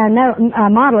stripped down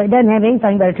model. It doesn't have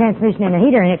anything but a transmission and a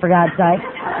heater in it, for God's sake.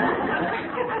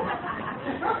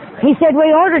 He said, we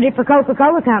ordered it for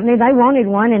Coca-Cola Company. They wanted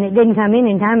one, and it didn't come in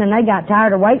time, and they got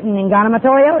tired of waiting and got them a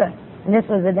Toyota. And this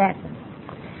was a Datsun.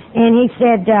 And he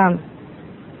said,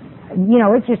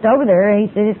 it's just over there.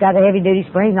 He said, it's got the heavy-duty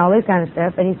springs and all this kind of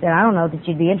stuff. But he said, I don't know that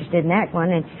you'd be interested in that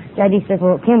one. And J.D. said,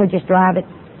 well, can we just drive it?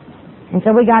 And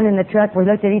so we got in the truck. We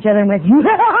looked at each other and went, we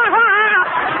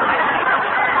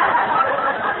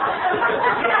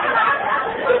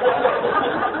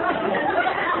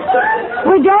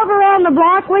drove around the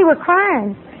block. We were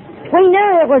crying. We knew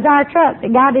it was our truck,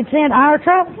 that God had sent our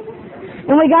truck.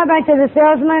 And we got back to the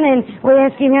salesman and we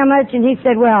asked him how much, and he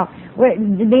said, well,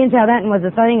 being told that was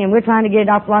the thing, and we're trying to get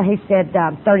it off the lot, he said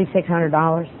 $3,600.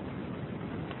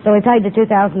 So we paid the $2,000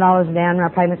 down, and our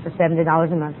payments were $70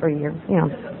 a month for a year. You know,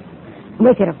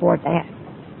 we could afford that,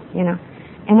 you know.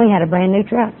 And we had a brand new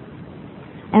truck.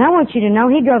 And I want you to know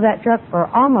he drove that truck for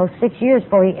almost 6 years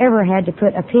before he ever had to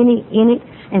put a penny in it,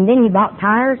 and then he bought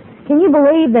tires. Can you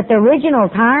believe that the original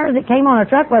tire that came on a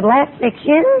truck would last 6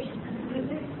 years?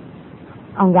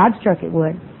 On God's truck it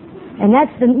would. And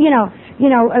that's the, you know,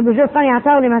 it was real funny. I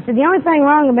told him, I said, the only thing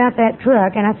wrong about that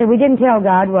truck, and I said, we didn't tell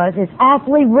God, was it's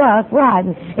awfully rough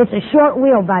riding. It's a short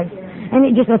wheelbase. And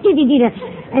it just goes,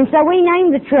 and so we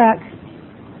named the truck,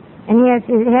 and it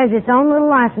has its own little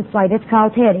license plate. It's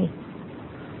called Teddy.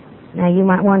 Now you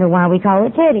might wonder why we call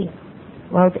it Teddy.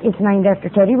 Well, it's named after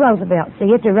Teddy Roosevelt. See,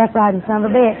 it's a rough riding son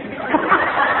of a bitch.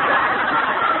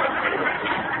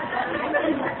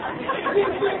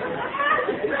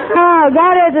 Oh,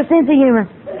 God has a sense of humor.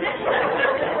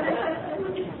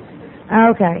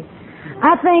 Okay.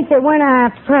 I think that when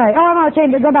I pray, I'm going to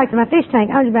change, go back to my fish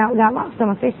tank. I got lost on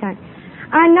my fish tank.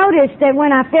 I noticed that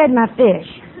when I fed my fish,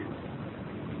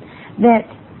 that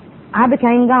I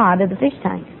became God of the fish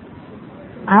tank.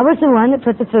 I was the one that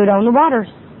put the food on the waters.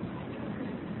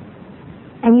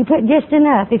 And you put just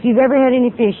enough. If you've ever had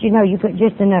any fish, you know you put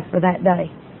just enough for that day.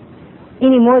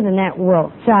 Any more than that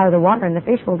will sour the water and the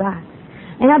fish will die.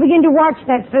 And I begin to watch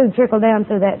that food trickle down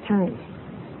through that tank.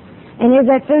 And as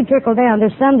that food trickle down,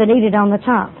 there's some that eat it on the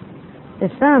top.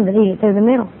 There's some that eat it through the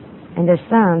middle. And there's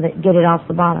some that get it off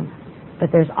the bottom. But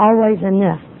there's always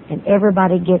enough, and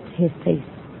everybody gets his piece.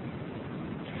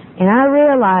 And I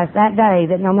realized that day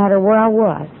that no matter where I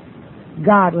was,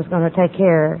 God was going to take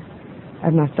care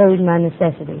of my food and my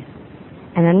necessities.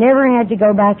 And I never had to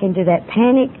go back into that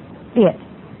panic fit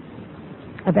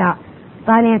about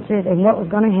finances and what was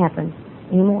going to happen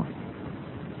anymore.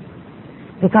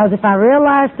 Because if I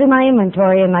realized through my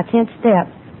inventory and my 10th step,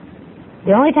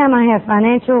 the only time I have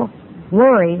financial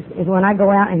worries is when I go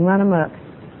out and run amok.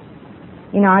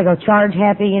 You know, I go charge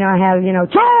happy, you know, I have,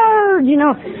 charge,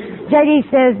 JD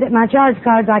says that my charge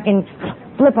cards, I can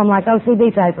flip them like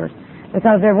OCB papers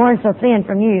because they're worn so thin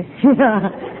from use.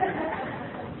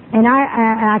 And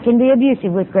I can be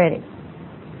abusive with credit.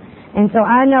 And so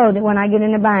I know that when I get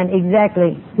in a bind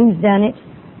exactly who's done it,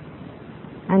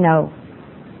 I know.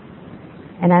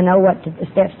 And I know what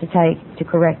steps to take to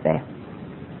correct that.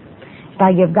 If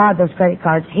I give God those credit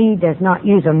cards, He does not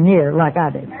use them near like I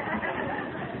do.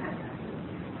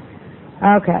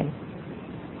 Okay.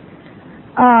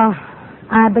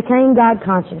 I became God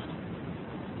conscious.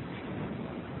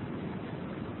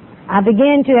 I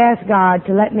began to ask God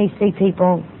to let me see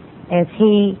people as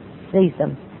He sees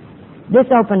them. This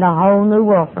opened a whole new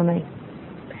world for me.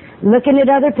 Looking at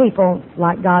other people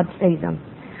like God sees them.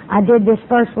 I did this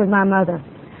first with my mother.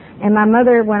 And my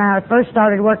mother, when I first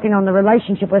started working on the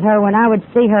relationship with her, when I would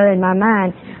see her in my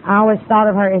mind, I always thought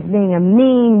of her as being a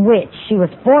mean witch. She was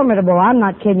formidable. I'm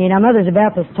not kidding you. Now, Mother's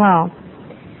about this tall.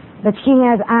 But she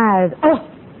has eyes,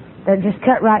 that just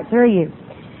cut right through you.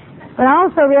 But I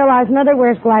also realized Mother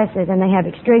wears glasses, and they have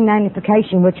extreme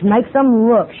magnification, which makes them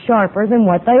look sharper than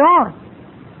what they are.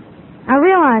 I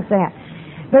realized that.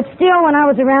 But still, when I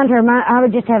was around her, I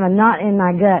would just have a knot in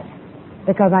my gut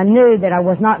because I knew that I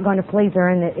was not going to please her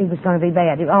and that it was going to be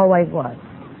bad. It always was.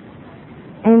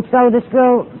 And so this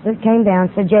girl that came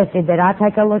down suggested that I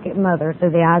take a look at Mother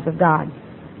through the eyes of God.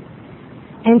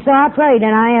 And so I prayed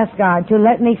and I asked God to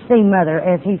let me see Mother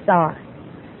as He saw her.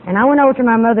 And I went over to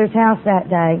my mother's house that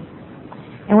day.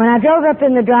 And when I drove up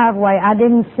in the driveway, I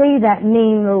didn't see that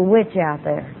mean little witch out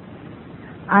there.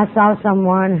 I saw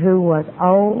someone who was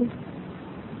old,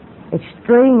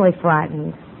 extremely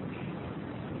frightened,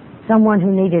 someone who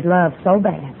needed love so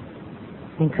bad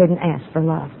and couldn't ask for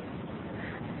love.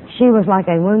 She was like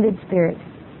a wounded spirit,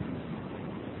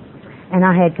 and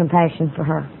I had compassion for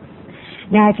her.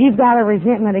 Now, if you've got a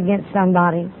resentment against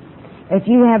somebody, if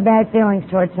you have bad feelings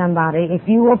towards somebody, if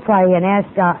you will pray and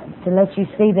ask God to let you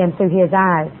see them through His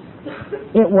eyes,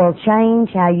 it will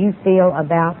change how you feel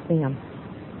about them.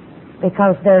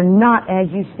 Because they're not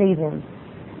as you see them.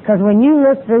 Because when you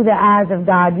look through the eyes of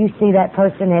God, you see that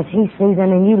person as He sees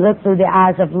them, and you look through the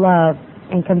eyes of love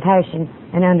and compassion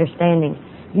and understanding.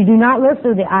 You do not look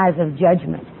through the eyes of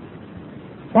judgment.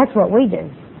 That's what we do.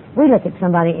 We look at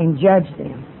somebody and judge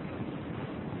them.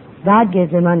 God gives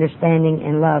them understanding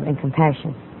and love and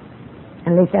compassion.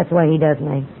 At least that's the way He does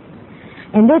me.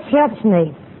 And this helps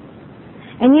me.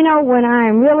 And when I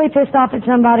am really pissed off at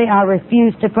somebody, I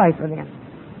refuse to pray for them.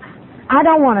 I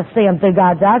don't want to see them through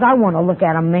God's eyes. I want to look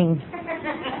at them mean.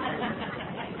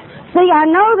 See, I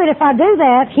know that if I do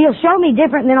that, He'll show me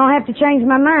different and then I'll have to change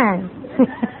my mind.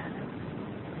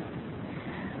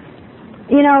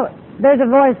 You know, there's a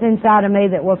voice inside of me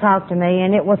that will talk to me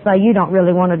and it will say, you don't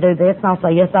really want to do this. And I'll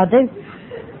say, yes, I do.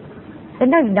 I said,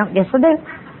 no, you don't. Yes, I do.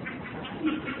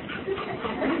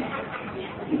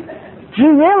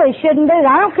 You really shouldn't do that.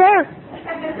 I don't care.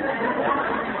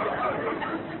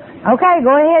 Okay,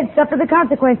 go ahead, suffer the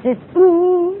consequences.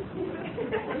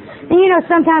 And you know,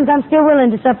 sometimes I'm still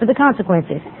willing to suffer the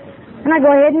consequences. And I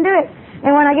go ahead and do it.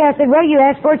 And when I get, I said, well, you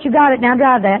asked for it, you got it, now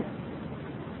drive that.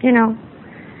 You know.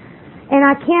 And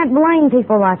I can't blame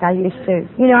people like I used to.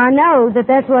 You know, I know that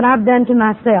that's what I've done to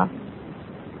myself.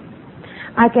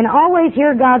 I can always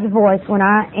hear God's voice when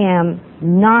I am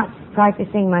not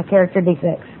practicing my character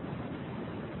defects.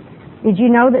 Did you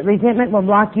know that resentment will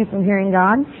block you from hearing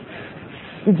God?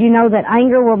 Did you know that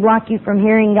anger will block you from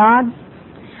hearing God?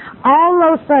 All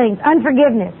those things.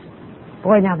 Unforgiveness.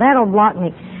 Boy, now that'll block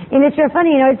me. And it's so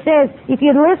funny, you know, it says, if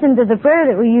you'd listen to the prayer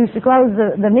that we use to close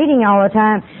the meeting all the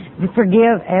time,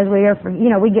 forgive as we are, you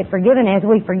know, we get forgiven as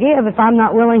we forgive. If I'm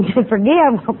not willing to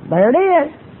forgive, well, there it is.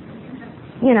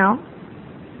 You know.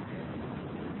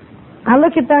 I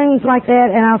look at things like that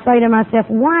and I'll say to myself,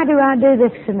 why do I do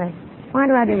this to me? Why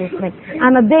do I do this to me?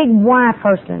 I'm a big why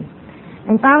person.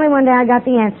 And finally one day I got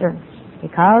the answer.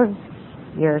 Because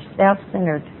you're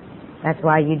self-centered. That's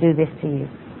why you do this to you.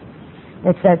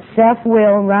 It's that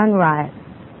self-will run riot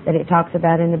that it talks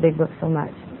about in the big book so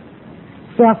much.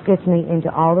 Self gets me into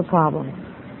all the problems.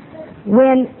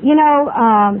 When, you know,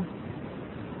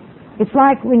 it's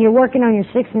like when you're working on your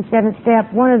 6th and 7th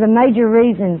step, one of the major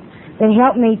reasons that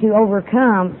helped me to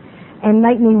overcome and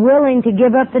make me willing to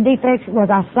give up the defects was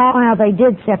I saw how they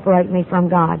did separate me from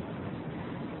God.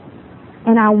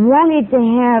 And I wanted to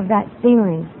have that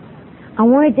feeling. I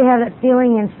wanted to have that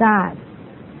feeling inside.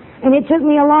 And it took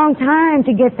me a long time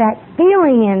to get that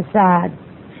feeling inside.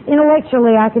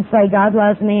 Intellectually, I could say God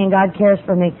loves me and God cares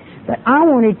for me, but I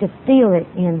wanted to feel it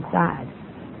inside.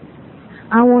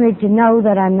 I wanted to know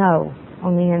that I know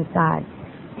on the inside.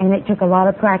 And it took a lot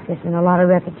of practice and a lot of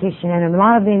repetition and a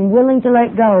lot of being willing to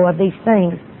let go of these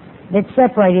things that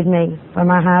separated me from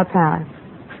my higher power.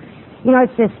 You know,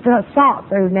 it's this sought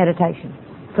through meditation,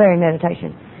 prayer and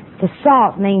meditation. To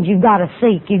sought means you've got to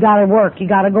seek, you've got to work, you've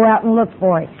got to go out and look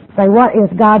for it. Say, what is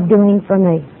God doing for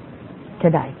me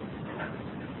today?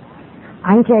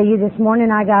 I can tell you this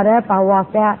morning I got up, I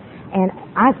walked out, and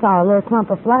I saw a little clump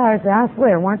of flowers that I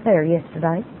swear weren't there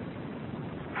yesterday.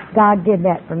 God did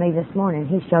that for me this morning.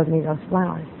 He showed me those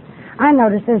flowers. I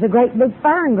noticed there's a great big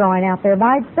fern growing out there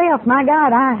by itself. My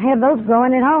God, I have those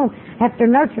growing at home. Have to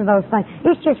nurture those things.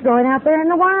 It's just growing out there in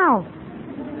the wild.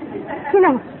 You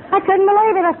know, I couldn't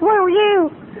believe it. I swear, you.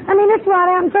 I mean, it's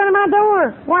right out in front of my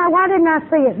door. Why didn't I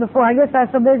see it before? I guess I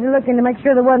was so busy looking to make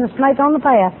sure there wasn't a snake on the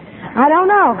path. I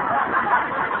don't know.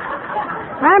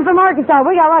 I'm from Arkansas.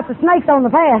 We got lots of snakes on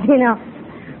the path, you know.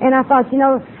 And I thought, you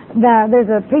know, there's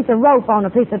a piece of rope on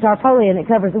a piece of tarpaulin that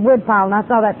covers the wood pile, and I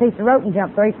saw that piece of rope and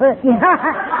jumped 3 foot.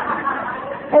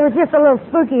 It was just a little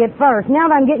spooky at first. Now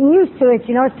that I'm getting used to it,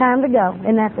 you know, it's time to go.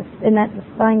 Isn't that the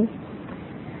thing?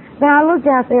 But I looked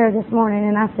out there this morning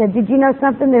and I said, did you know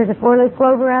something? There's a 4-leaf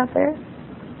clover out there,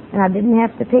 and I didn't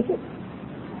have to pick it.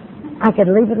 I could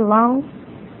leave it alone.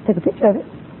 Took a picture of it.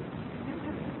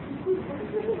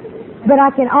 But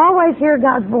I can always hear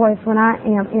God's voice when I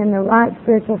am in the right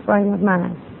spiritual frame of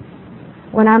mind.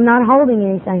 When I'm not holding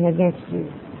anything against you.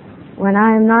 When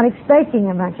I am not expecting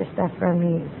a bunch of stuff from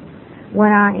you.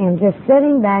 When I am just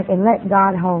sitting back and let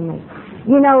God hold me.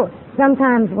 You know,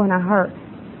 sometimes when I hurt,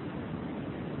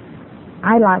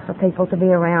 I like for people to be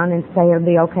around and say it'll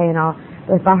be okay and all.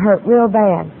 But if I hurt real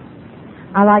bad,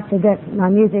 I like to get my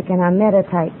music and I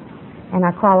meditate. And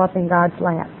I crawl up in God's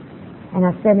lap. And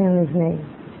I sit on His knee.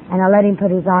 And I let Him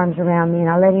put His arms around me and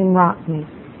I let Him rock me.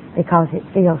 Because it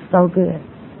feels so good.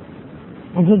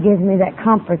 And He gives me that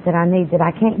comfort that I need, that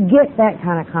I can't get that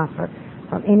kind of comfort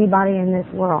from anybody in this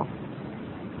world.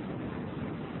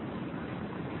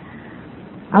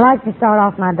 I like to start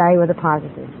off my day with a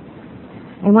positive.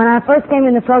 And when I first came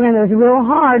in the program, it was real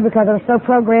hard because I was so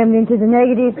programmed into the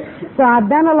negative. So I've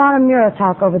done a lot of mirror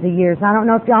talk over the years. I don't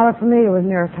know if y'all are familiar with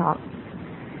mirror talk.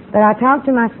 But I talked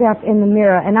to myself in the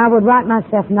mirror, and I would write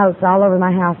myself notes all over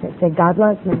my house that said, God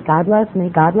loves me, God loves me,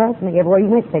 God loves me. Everywhere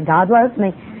you went, said, God loves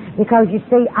me. Because you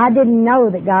see, I didn't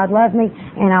know that God loved me,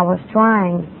 and I was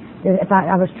trying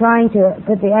to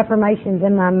put the affirmations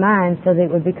in my mind so that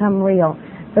it would become real,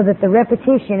 so that the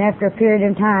repetition after a period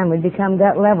of time would become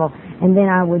gut level, and then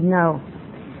I would know.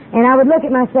 And I would look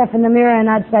at myself in the mirror, and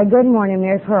I'd say, good morning,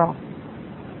 Mary Pearl.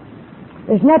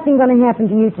 There's nothing going to happen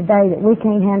to you today that we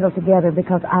can't handle together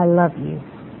because I love you,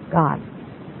 God.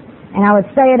 And I would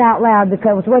say it out loud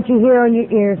because what you hear on your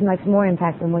ears makes more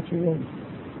impact than what you read.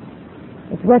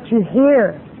 It's what you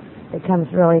hear that comes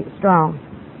really strong.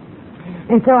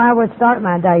 And so I would start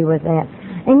my day with that.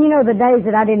 And you know, the days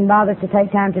that I didn't bother to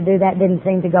take time to do that didn't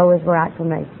seem to go as right for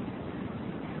me.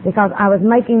 Because I was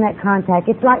making that contact.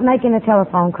 It's like making a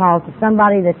telephone call to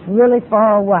somebody that's really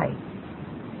far away.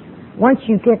 Once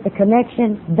you get the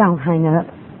connection, don't hang up.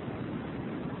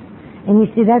 And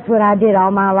you see, that's what I did all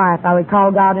my life. I would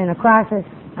call God in a crisis.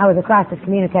 I was a crisis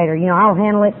communicator. You know, I'll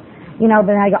handle it. You know,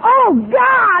 but I go, oh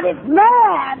God, it's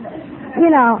bad. You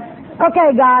know,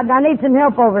 okay God, I need some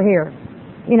help over here.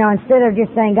 You know, instead of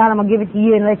just saying, God, I'm going to give it to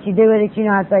you and let you do it, you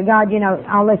know, I'd say, God, you know,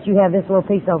 I'll let you have this little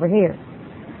piece over here.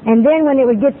 And then when it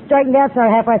would get straightened out, so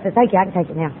halfway, I said, thank you, I can take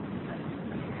it now.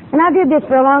 And I did this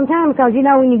for a long time because, you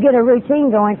know, when you get a routine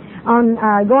going, on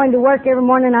going to work every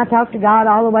morning, I talked to God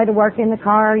all the way to work in the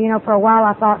car. You know, for a while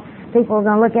I thought people were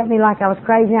going to look at me like I was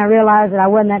crazy, and I realized that I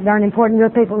wasn't that darn important. Real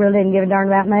people really didn't give a darn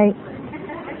about me.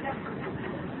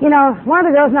 You know, one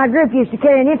of the girls in our group used to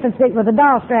carry an infant stick with a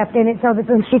doll strapped in it so that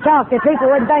when she talked, that people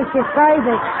wouldn't think she was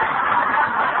crazy.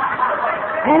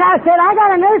 And I said, I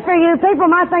got a news for you. People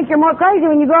might think you're more crazy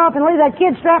when you grow up and leave that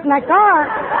kid strapped in that car.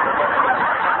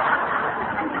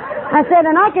 I said,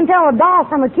 and I can tell a doll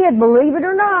from a kid, believe it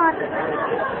or not.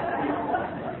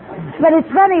 But it's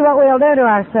funny what we'll do to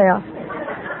ourselves.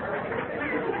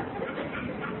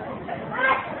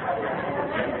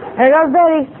 There goes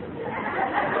Betty.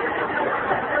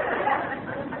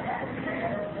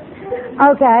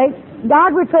 Okay,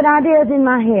 God would put ideas in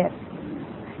my head.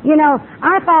 You know,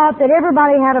 I thought that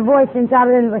everybody had a voice inside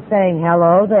of them that was saying,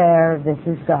 hello there, this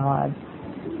is God.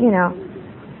 You know,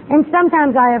 and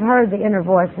sometimes I have heard the inner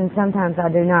voice and sometimes I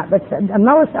do not. But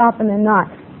most often than not,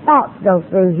 thoughts go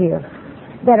through here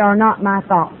that are not my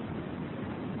thoughts.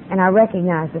 And I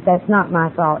recognize that that's not my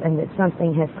thought and that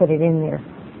something has put it in there.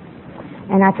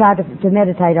 And I try to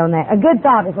meditate on that. A good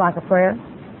thought is like a prayer.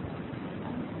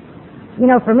 You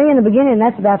know, for me in the beginning,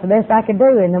 that's about the best I could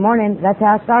do. In the morning, that's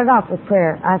how I started off with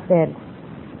prayer. I said,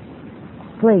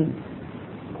 please.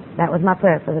 That was my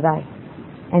prayer for the day.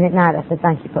 And at night, I said,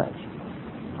 thank you, Butch.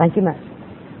 Thank you much.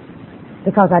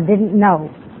 Because I didn't know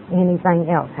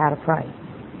anything else how to pray.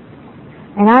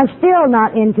 And I'm still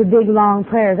not into big, long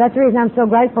prayers. That's the reason I'm so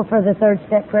grateful for the 3rd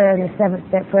step prayer and the 7th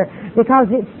step prayer.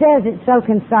 Because it says it so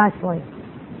concisely.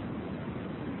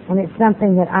 And it's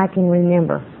something that I can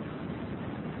remember.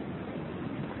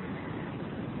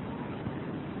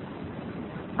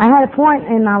 I had a point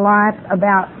in my life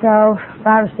about 5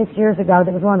 or 6 years ago that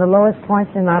was one of the lowest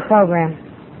points in my program.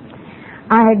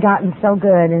 I had gotten so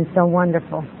good and so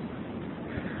wonderful.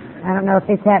 I don't know if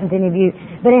this happened to any of you,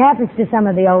 but it happens to some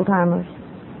of the old timers.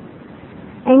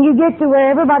 And you get to where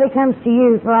everybody comes to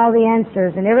you for all the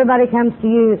answers, and everybody comes to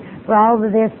you for all the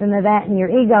this and the that, and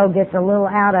your ego gets a little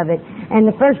out of it. And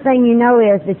the first thing you know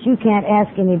is that you can't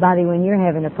ask anybody when you're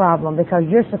having a problem because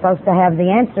you're supposed to have the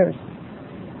answers.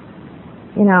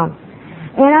 You know,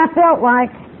 and I felt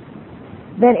like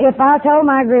that if I told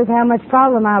my group how much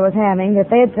problem I was having,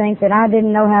 that they'd think that I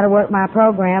didn't know how to work my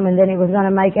program and then it was going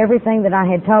to make everything that I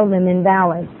had told them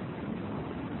invalid.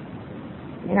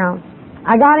 You know,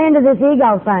 I got into this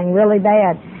ego thing really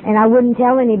bad, and I wouldn't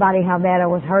tell anybody how bad I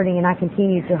was hurting, and I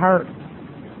continued to hurt.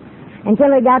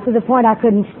 Until it got to the point I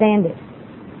couldn't stand it.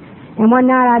 And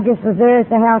one night I just was there at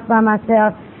the house by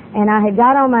myself, and I had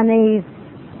got on my knees,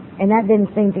 and that didn't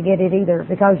seem to get it either,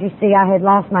 because you see, I had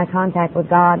lost my contact with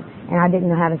God, and I didn't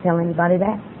know how to tell anybody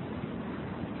that.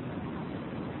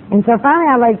 And so finally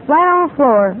I laid flat on the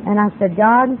floor, and I said,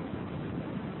 God,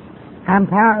 I'm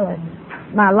powerless.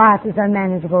 My life is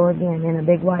unmanageable again in a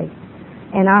big way.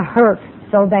 And I hurt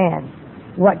so bad.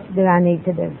 What do I need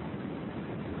to do?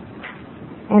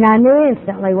 And I knew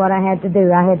instantly what I had to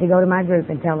do. I had to go to my group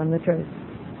and tell them the truth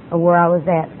of where I was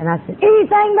at. And I said,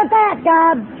 anything but that,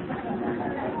 God.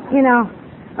 You know,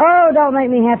 oh, don't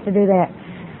make me have to do that.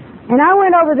 And I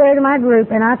went over there to my group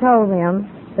and I told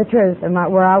them the truth of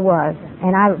where I was.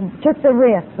 And I took the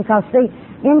risk because, see,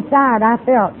 inside I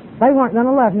felt they weren't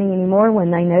going to love me anymore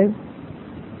when they knew.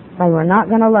 They were not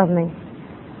going to love me.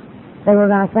 They were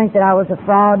going to think that I was a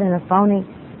fraud and a phony.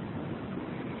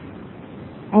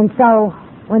 And so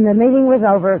when the meeting was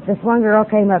over, this one girl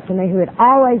came up to me who had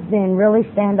always been really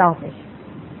standoffish.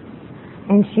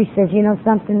 And she said, you know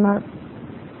something, Murph?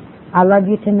 I love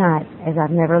you tonight as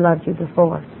I've never loved you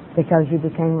before because you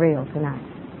became real tonight.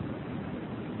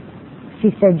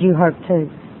 She said, you hurt too.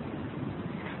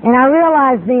 And I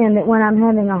realized then that when I'm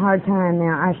having a hard time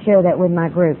now, I share that with my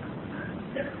group.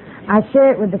 I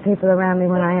share it with the people around me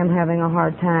when I am having a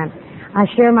hard time. I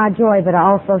share my joy, but I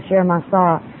also share my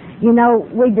sorrow. You know,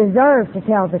 we deserve to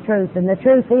tell the truth, and the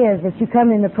truth is that you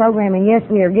come in the program, and yes,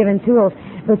 we are given tools,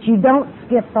 but you don't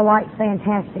skip the light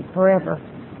fantastic forever.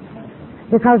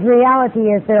 Because reality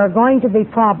is there are going to be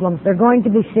problems, there are going to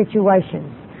be situations.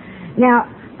 Now,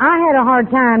 I had a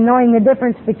hard time knowing the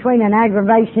difference between an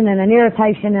aggravation and an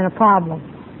irritation and a problem.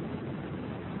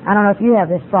 I don't know if you have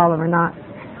this problem or not.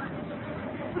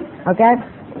 Okay?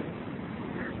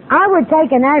 I would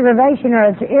take an aggravation or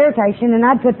an irritation and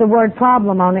I'd put the word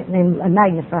problem on it and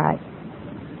magnify it.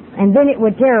 And then it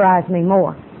would terrorize me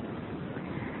more.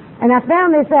 And I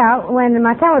found this out when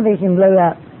my television blew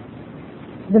up.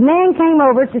 The man came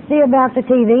over to see about the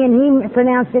TV and he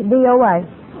pronounced it DOA.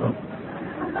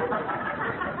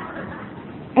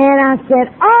 And I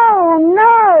said, oh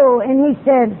no! And he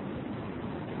said,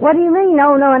 what do you mean,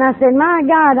 no? And I said, my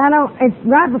God, it's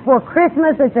right before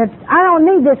Christmas. I don't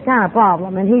need this kind of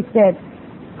problem. And he said,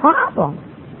 problem?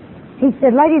 He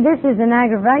said, lady, this is an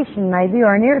aggravation maybe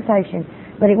or an irritation,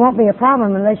 but it won't be a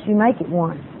problem unless you make it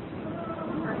one.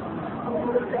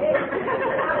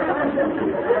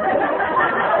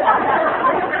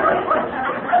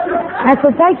 I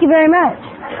said, thank you very much.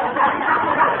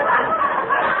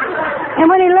 And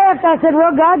when he left, I said,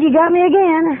 well, God, you got me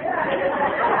again.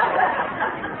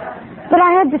 But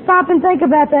I had to stop and think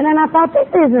about that, and I thought, this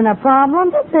isn't a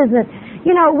problem. This isn't,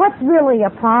 what's really a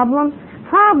problem?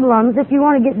 Problems, if you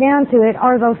want to get down to it,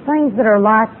 are those things that are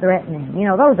life-threatening.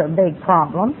 Those are big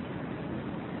problems.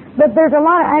 But there's a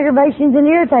lot of aggravations and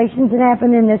irritations that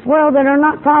happen in this world that are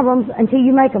not problems until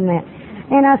you make them that.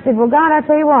 And I said, well, God, I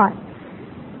tell you what,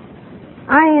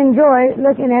 I enjoy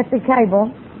looking at the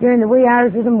cable during the wee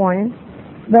hours of the morning,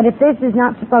 but if this is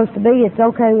not supposed to be, it's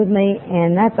okay with me,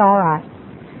 and that's all right.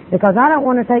 Because I don't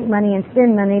want to take money and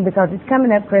spend money because it's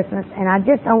coming up Christmas, and I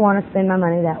just don't want to spend my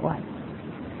money that way.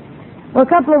 Well,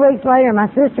 a couple of weeks later,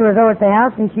 my sister was over at the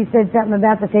house, and she said something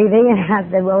about the TV, and I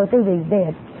said, well, the TV's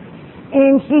dead.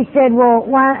 And she said, well,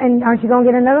 why, and aren't you going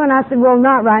to get another one? I said, well,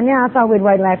 not right now. I thought we'd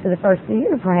wait till after the first of the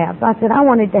year, perhaps. I said, I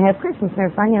wanted to have Christmas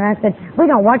and everything, and I said, we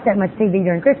don't watch that much TV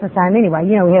during Christmas time anyway.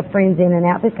 We have friends in and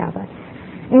out, this kind of thing.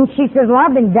 And she said, well,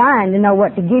 I've been dying to know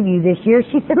what to give you this year.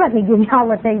 She said, let me give y'all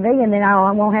a TV, and then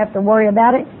I won't have to worry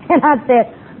about it. And I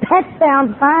said, that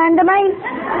sounds fine to me.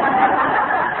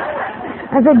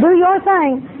 I said, do your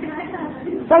thing.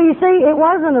 So you see, it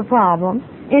wasn't a problem,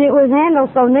 and it was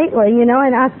handled so neatly, and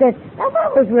I said, I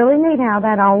thought it was really neat how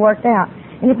that all worked out.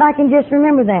 And if I can just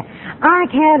remember that. I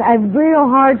had a real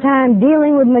hard time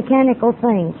dealing with mechanical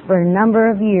things for a number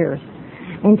of years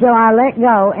until I let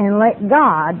go and let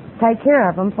God take care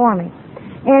of them for me.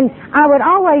 And I would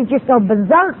always just go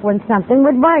berserk when something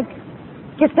would break.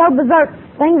 Just go berserk.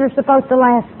 Things are supposed to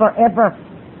last forever.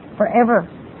 Forever.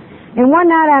 And one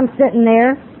night I'm sitting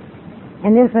there,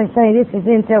 and this is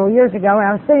in several years ago,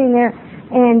 I was sitting there,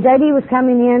 and J.D. was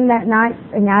coming in that night,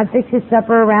 and I'd fix his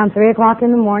supper around 3 o'clock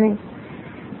in the morning.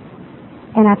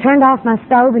 And I turned off my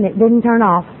stove, and it didn't turn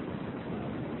off.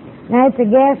 Now, it's a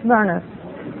gas burner.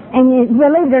 And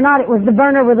believe it or not, it was the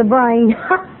burner with the brain.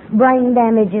 Brain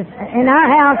damages. And our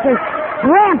house is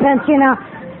rampant,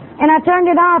 And I turned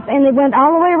it off, and it went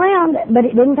all the way around, but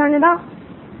it didn't turn it off.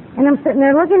 And I'm sitting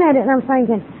there looking at it, and I'm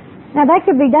thinking, now that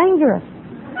could be dangerous.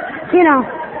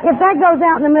 If that goes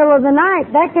out in the middle of the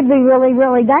night, that could be really,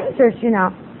 really dangerous,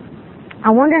 I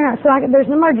wonder how, there's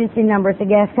an emergency number at the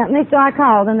gas company, so I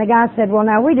called, and the guy said, well,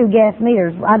 now we do gas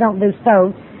meters. I don't do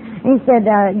stoves. And he said,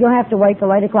 you'll have to wait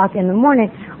till 8 o'clock in the morning.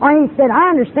 Or he said,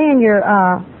 I understand your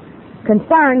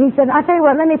concern. He said, I tell you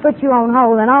what, let me put you on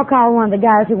hold, and I'll call one of the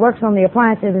guys who works on the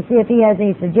appliances and see if he has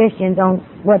any suggestions on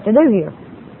what to do here.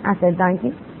 I said, thank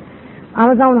you. I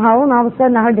was on hold, and all of a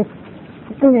sudden I heard this,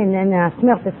 and I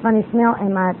smelled this funny smell,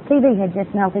 and my TV had just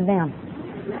melted down.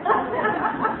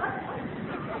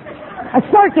 A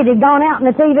circuit had gone out in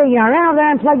the TV. I ran over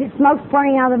there and plugged it, smoke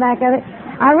pouring out of the back of it.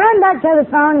 I run back to the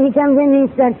phone, and he comes in and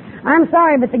he said, I'm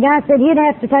sorry, but the guy said he'd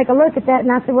have to take a look at that.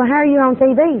 And I said, well, how are you on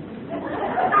TV?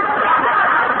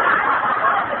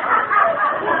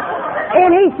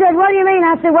 And he said, what do you mean?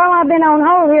 I said, well, I've been on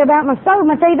hold here about my stove.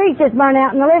 My TV's just burned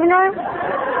out in the living room.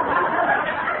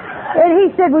 And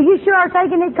he said, well, you sure are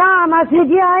taking it calm. I said,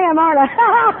 yeah, I am, aren't I?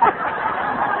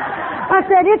 I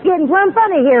said, it's getting plumb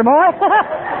funny here, boy.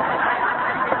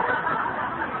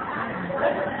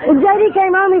 And J.D.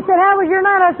 came home, he said, how was your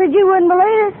night? I said, you wouldn't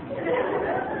believe it.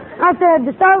 I said,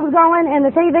 the stove's going and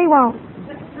the TV won't.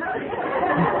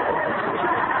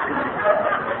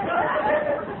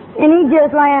 And he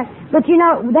just laughed. But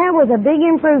that was a big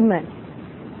improvement.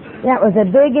 That was a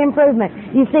big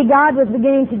improvement. You see, God was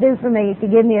beginning to do for me to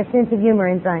give me a sense of humor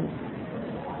in things.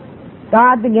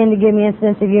 God began to give me a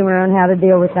sense of humor on how to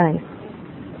deal with things.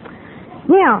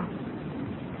 Now,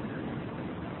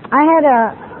 I had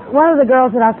one of the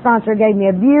girls that I sponsored gave me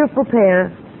a beautiful pair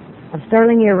of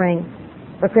sterling earrings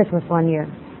for Christmas one year.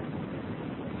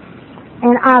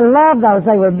 And I love those.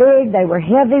 They were big, they were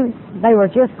heavy, they were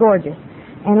just gorgeous.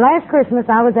 And last Christmas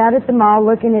I was out at the mall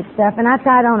looking at stuff, and I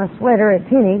tried on a sweater at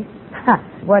Penny's.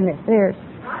 Wasn't it Sears?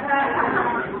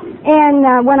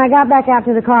 And when I got back out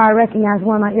to the car, I recognized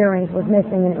one of my earrings was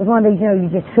missing, and it was one of these, you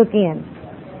just hook in.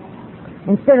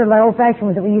 Instead of the old-fashioned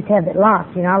ones that we used to have that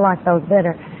locked, I like those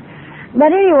better. But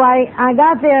anyway, I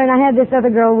got there, and I had this other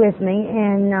girl with me,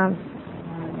 and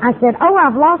I said, oh,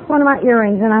 I've lost one of my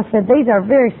earrings. And I said, these are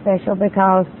very special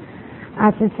because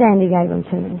I said, Sandy gave them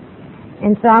to me.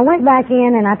 And so I went back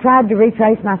in, and I tried to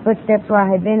retrace my footsteps where I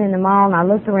had been in the mall, and I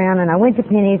looked around, and I went to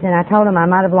Penny's, and I told them I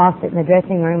might have lost it in the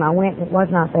dressing room. I went, and it was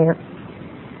not there.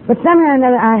 But somehow or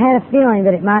another, I had a feeling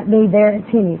that it might be there at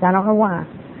Penny's. I don't know why.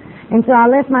 And so I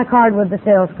left my card with the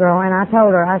sales girl, and I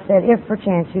told her, I said, if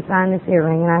perchance you find this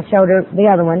earring, and I showed her the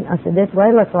other one. I said, this is what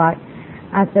it looks like.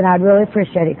 I said, I'd really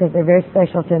appreciate it because they're very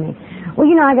special to me. Well,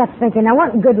 I got to thinking, now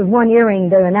what good would one earring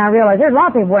do? And I realized there's a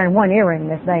lot of people wearing one earring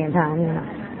this day and time,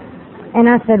 And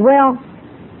I said, well,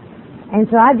 and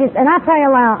so I pray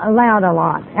aloud a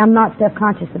lot. I'm not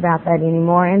self-conscious about that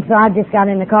anymore. And so I just got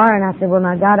in the car and I said, well,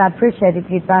 my God, I'd appreciate it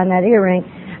if you'd find that earring.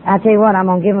 I tell you what, I'm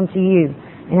going to give them to you.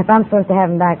 And if I'm supposed to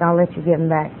have them back, I'll let you give them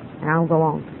back. And I'll go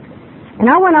on. And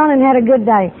I went on and had a good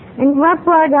day. And right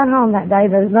before I got home that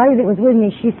day, the lady that was with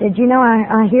me, she said,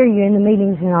 I hear you in the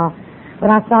meetings and all,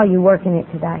 but I saw you working it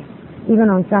today,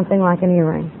 even on something like an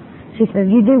earring. She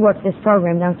said, you do work this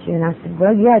program, don't you? And I said,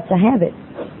 well, yeah, it's a habit.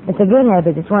 It's a good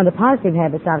habit. It's one of the positive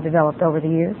habits I've developed over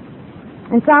the years.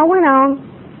 And so I went on,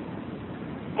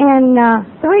 and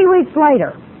 3 weeks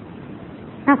later,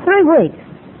 now 3 weeks,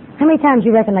 how many times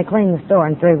do you reckon they clean the store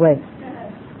in 3 weeks?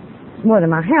 It's more than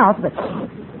my house, but...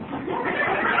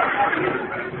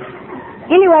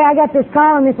 Anyway, I got this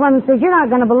call, and this woman says, you're not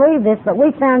going to believe this, but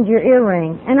we found your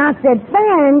earring. And I said,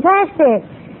 fantastic.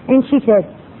 And she said,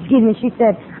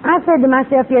 I said to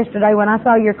myself yesterday when I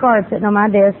saw your card sitting on my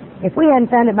desk, if we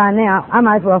hadn't found it by now, I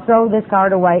might as well throw this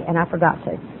card away, and I forgot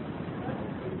to.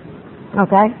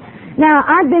 Okay? Now,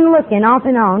 I'd been looking off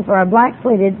and on for a black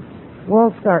pleated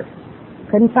wool skirt.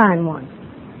 Couldn't find one.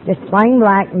 Just plain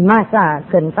black, my size,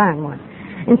 couldn't find one.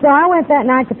 And so I went that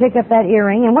night to pick up that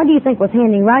earring, and what do you think was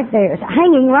hanging right there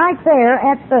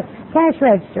at the cash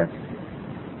register?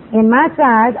 In my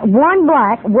size, one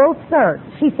black wool skirt.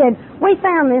 She said, we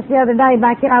found this the other day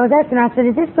back here. I was asking her, I said,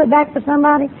 is this put back for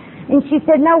somebody? And she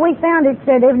said, no, we found it.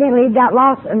 Said evidently it got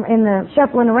lost in the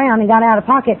shuffling around and got out of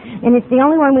pocket, and it's the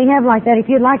only one we have like that. If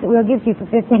you'd like it, we'll give it to you for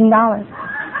 $15.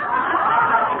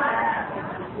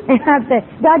 And I said,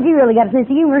 God, you really got a sense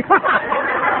of humor.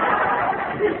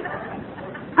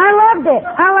 I loved it.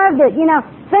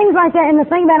 Things like that. And the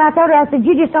thing about it, I told her, I said,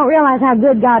 you just don't realize how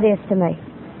good God is to me.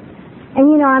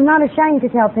 And I'm not ashamed to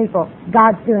tell people,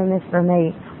 God's doing this for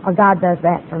me, or God does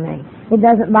that for me. It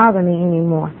doesn't bother me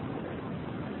anymore.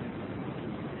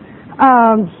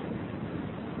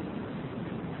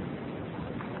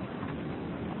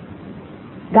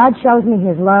 God shows me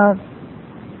His love.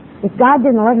 If God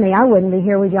didn't love me, I wouldn't be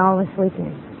here with y'all this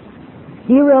weekend.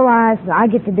 Do you realize that I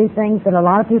get to do things that a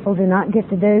lot of people do not get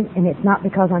to do, and it's not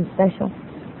because I'm special.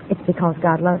 It's because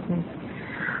God loves me.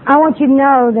 I want you to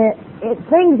know that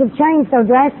things have changed so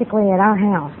drastically at our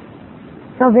house,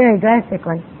 so very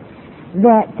drastically,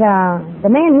 that the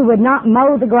man who would not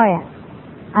mow the grass,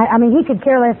 I mean, he could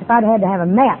care less if I'd had to have a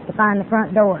map to find the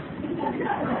front door.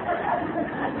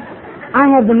 I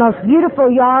have the most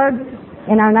beautiful yard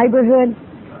in our neighborhood.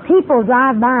 People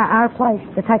drive by our place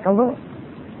to take a look.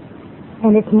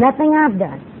 And it's nothing I've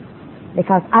done,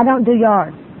 because I don't do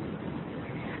yards.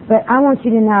 But I want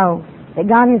you to know that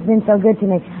God has been so good to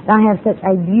me. I have such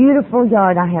a beautiful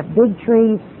yard. I have big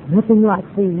trees, nothing like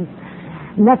these.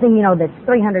 Nothing, that's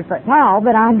 300 foot tall,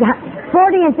 but I've got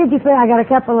 40 and 50 foot. I got a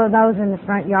couple of those in the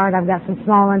front yard. I've got some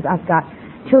small ones. I've got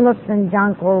tulips and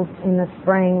jonquils in the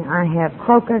spring. I have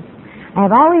crocus. I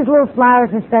have all these little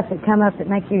flowers and stuff that come up that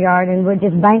make your yard, and we're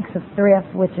just banks of thrift,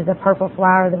 which is a purple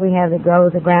flower that we have that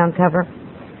grows a ground cover.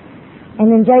 And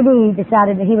then J.D.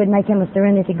 decided that he would make him a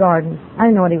serenity garden.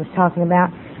 I didn't know what he was talking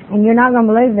about. And you're not going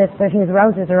to believe this, but his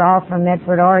roses are all from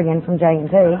Medford, Oregon, from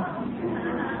J&T.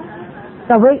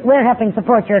 So we're helping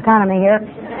support your economy here.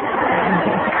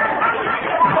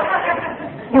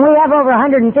 And we have over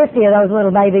 150 of those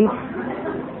little babies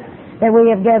that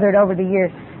we have gathered over the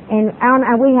years. And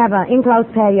we have an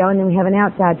enclosed patio, and then we have an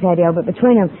outside patio, but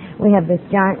between them we have this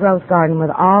giant rose garden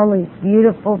with all these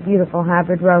beautiful, beautiful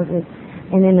hybrid roses,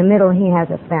 and in the middle he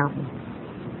has a fountain.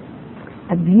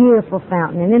 A beautiful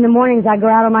fountain. And in the mornings I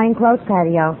go out on my enclosed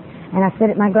patio, and I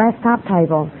sit at my glass top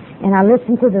table, and I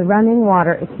listen to the running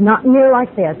water. It's not near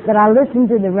like this, but I listen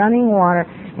to the running water,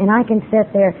 and I can sit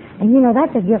there, and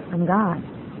that's a gift from God.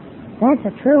 That's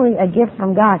truly a gift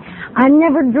from God. I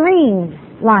never dreamed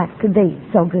life could be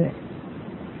so good.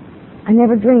 I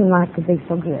never dreamed life could be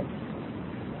so good.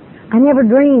 I never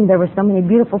dreamed there were so many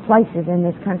beautiful places in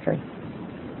this country.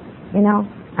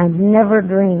 I never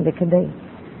dreamed it could be.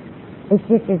 It's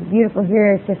just as beautiful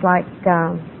here. It's just like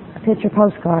a picture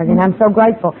postcard, and I'm so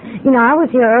grateful. I was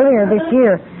here earlier this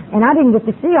year, and I didn't get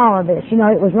to see all of this. It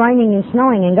was raining and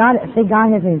snowing, and God has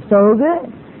been so good.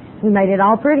 He made it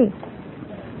all pretty.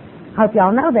 Hope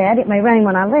y'all know that. It may rain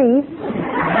when I leave.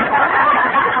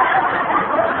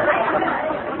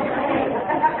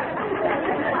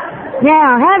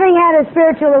 Now, having had a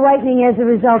spiritual awakening as a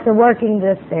result of working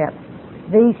these steps,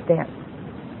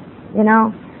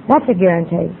 that's a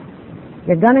guarantee.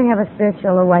 You're going to have a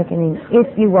spiritual awakening if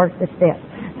you work the steps.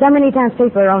 So many times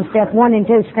people are on step 1 and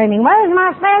 2 screaming, "Where's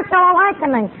my spiritual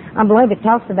awakening?" I believe it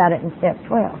talks about it in step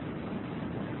 12.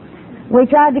 We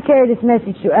tried to carry this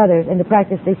message to others and to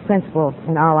practice these principles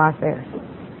in all our affairs.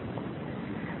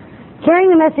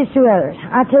 Carrying the message to others.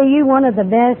 I tell you, one of the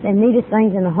best and neatest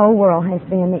things in the whole world has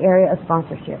been the area of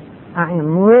sponsorship. I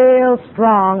am real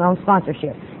strong on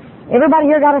sponsorship. Everybody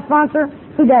here got a sponsor?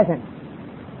 Who doesn't?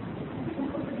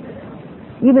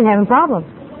 You've been having problems.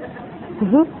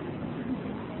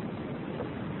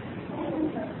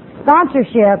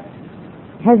 Sponsorship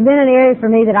has been an area for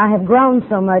me that I have grown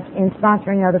so much in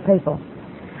sponsoring other people.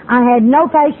 I had no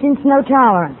patience, no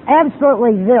tolerance,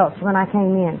 absolutely zilch when I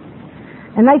came in.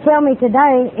 And they tell me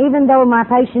today, even though my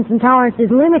patience and tolerance is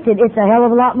limited, it's a hell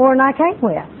of a lot more than I came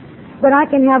with. But I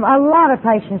can have a lot of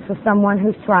patience with someone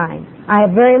who's trying. I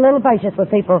have very little patience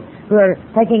with people who are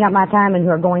taking up my time and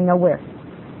who are going nowhere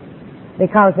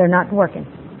because they're not working.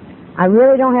 I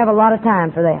really don't have a lot of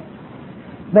time for that.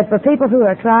 But for people who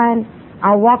are trying,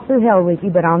 I'll walk through hell with you,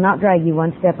 but I'll not drag you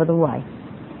one step of the way.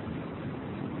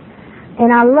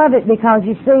 And I love it because,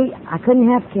 you see, I couldn't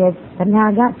have kids, but now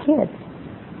I got kids.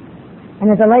 And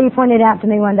as a lady pointed out to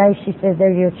me one day, she said, "They're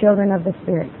your children of the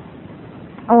Spirit."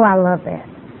 Oh, I love that.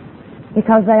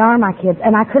 Because they are my kids,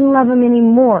 and I couldn't love them any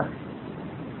more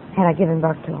had I given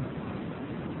birth to them.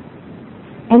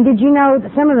 And did you know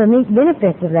that some of the neat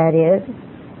benefits of that is,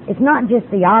 it's not just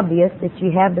the obvious that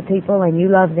you have the people and you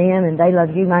love them and they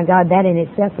love you. My God, that in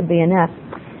itself would be enough.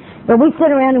 But we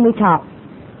sit around and we talk.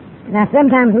 Now,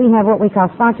 sometimes we have what we call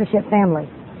sponsorship family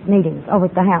meetings over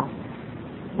at the house.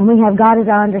 And we have God as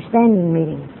our understanding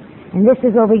meetings. And this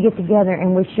is where we get together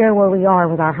and we share where we are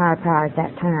with our higher power at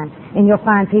that time. And you'll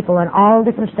find people in all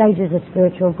different stages of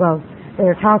spiritual growth that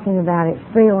are talking about it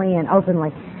freely and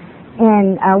openly.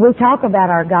 And we talk about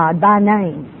our God by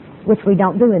name, which we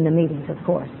don't do in the meetings, of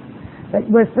course. But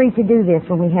we're free to do this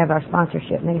when we have our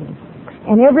sponsorship meetings.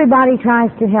 And everybody tries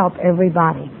to help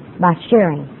everybody by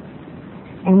sharing.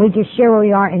 And we just share where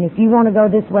we are, and if you want to go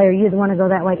this way or you want to go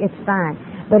that way, it's fine.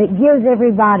 But it gives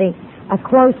everybody a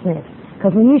closeness.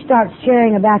 Because when you start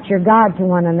sharing about your God to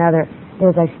one another,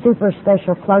 there's a super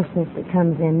special closeness that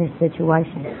comes in this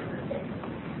situation.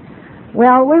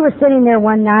 Well, we were sitting there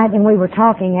one night and we were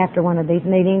talking after one of these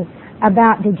meetings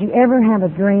about, did you ever have a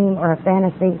dream or a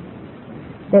fantasy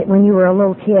that when you were a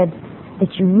little kid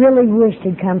that you really wished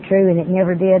had come true and it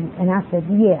never did? And I said,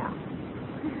 yeah.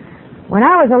 When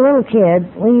I was a little kid,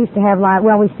 we used to have,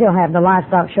 we still have the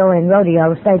livestock show and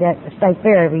rodeo, state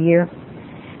fair every year.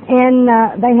 And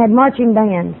they had marching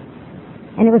bands.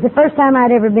 And it was the first time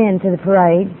I'd ever been to the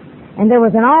parade. And there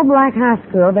was an all-black high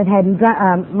school that had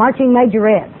marching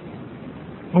majorettes.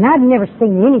 And I'd never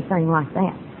seen anything like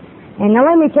that. And now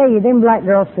let me tell you, them black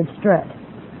girls could strut.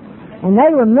 And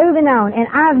they were moving on.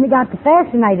 And I got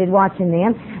fascinated watching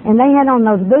them. And they had on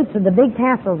those boots with the big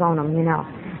tassels on them, you know.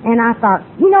 And I thought,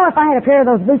 if I had a pair of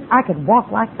those boots, I could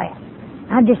walk like that.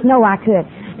 I just know I could.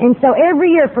 And so every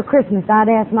year for Christmas, I'd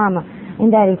ask Mama and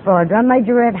Daddy for a drum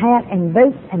majorette hat and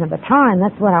boots and a baton.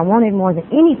 That's what I wanted more than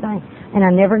anything. And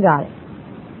I never got it.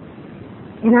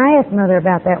 And I asked Mother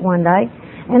about that one day.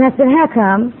 And I said, how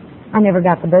come I never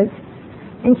got the boots?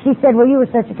 And she said, well, you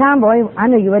were such a tomboy, I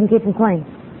knew you wouldn't keep them clean.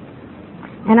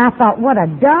 And I thought, what a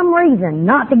dumb reason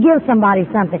not to give somebody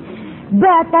something.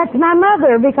 But that's my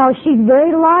mother, because she's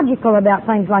very logical about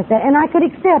things like that. And I could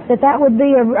accept that would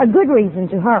be a good reason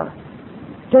to her.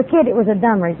 To a kid, it was a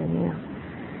dumb reason,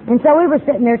 And so we were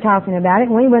sitting there talking about it,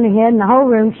 and we went ahead, and the whole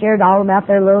room shared all about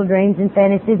their little dreams and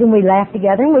fantasies, and we laughed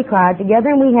together, and we cried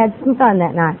together, and we had some fun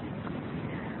that night.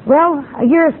 Well, a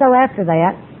year or so after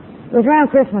that, it was around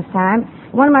Christmas time,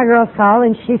 one of my girls called,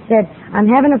 and she said, I'm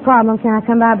having a problem, can I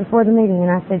come by before the meeting?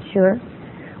 And I said, sure.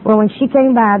 Well, when she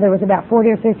came by, there was about 40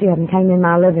 or 50 of them came in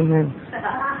my living room.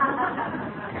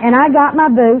 And I got my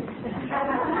boots,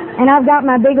 and I've got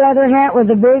my big leather hat with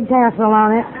a big tassel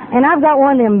on it, and I've got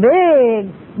one of them big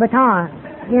batons,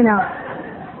 you know.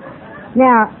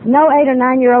 Now, no 8 or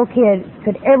 9-year-old kid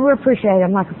could ever appreciate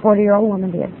them like a 40-year-old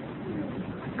woman did.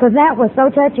 Because that was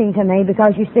so touching to me,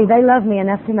 because, you see, they loved me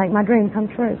enough to make my dream come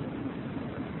true.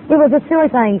 It was a silly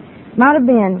thing. Might have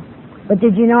been. But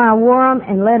did you know I wore them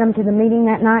and led them to the meeting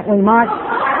that night? We marched.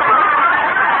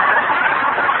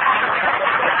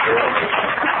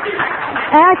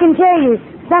 And I can tell you,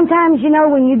 sometimes, you know,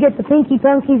 when you get the pinky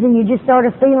punkies and you just sort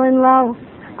of feeling low,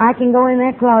 I can go in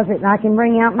that closet and I can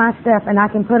bring out my stuff and I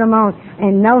can put them on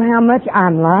and know how much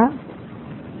I'm loved.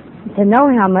 To know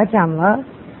how much I'm loved.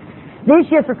 This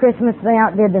year for Christmas, they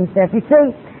outdid themselves. You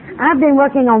see, I've been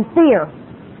working on fear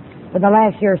for the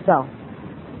last year or so.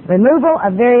 Removal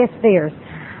of various fears.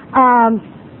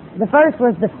 The first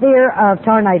was the fear of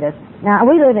tornadoes. Now,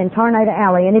 we live in Tornado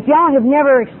Alley, and if y'all have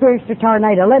never experienced a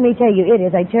tornado, let me tell you, it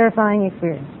is a terrifying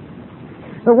experience.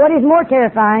 But what is more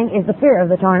terrifying is the fear of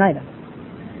the tornado.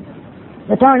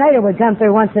 The tornado would come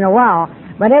through once in a while,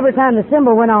 but every time the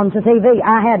symbol went on to TV,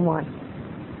 I had one.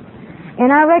 And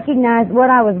I recognized what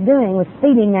I was doing was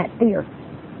feeding that fear.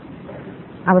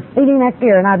 I was feeding that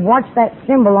fear, and I'd watch that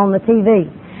symbol on the TV.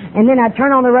 And then I'd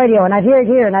turn on the radio, and I'd hear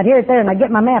it here, and I'd hear it there, and I'd get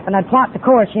my map, and I'd plot the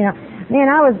course, you know. Man,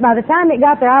 by the time it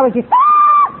got there, I was just,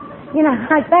 you know,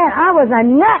 like that. I was a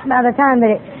nut by the time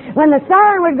that when the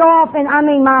siren would go off, and I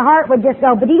mean, my heart would just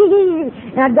go,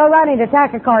 and I'd go right into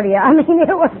tachycardia. I mean,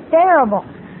 it was terrible.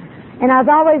 And I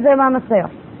was always there by myself.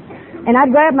 And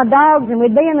I'd grab my dogs, and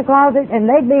we'd be in the closet,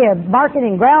 and they'd be barking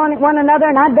and growling at one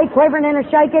another, and I'd be quivering and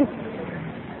shaking.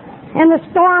 And the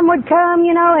storm would come,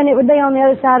 you know, and it would be on the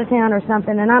other side of town or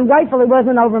something. And I'm grateful it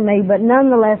wasn't over me, but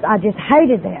nonetheless, I just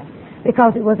hated that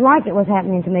because it was like it was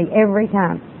happening to me every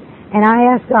time. And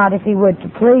I asked God if He would to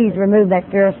please remove that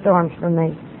fear of storms from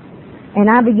me.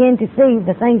 And I began to see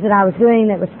the things that I was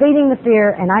doing that was feeding the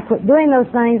fear, and I quit doing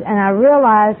those things, and I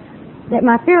realized that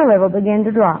my fear level began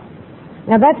to drop.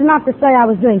 Now, that's not to say I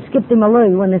was doing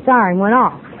skip-de-maloo when the siren went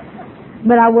off,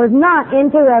 but I was not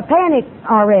into a panic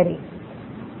already.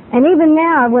 And even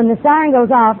now, when the siren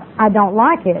goes off, I don't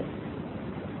like it,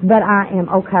 but I am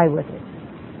okay with it.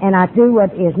 And I do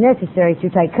what is necessary to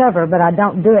take cover, but I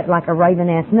don't do it like a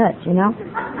raven-ass nut, you know?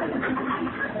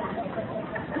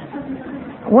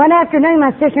 One afternoon,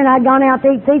 my sister and I had gone out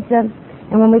to eat pizza,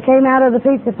 and when we came out of the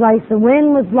pizza place, the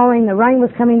wind was blowing, the rain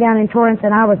was coming down in torrents,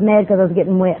 and I was mad because I was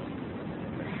getting wet.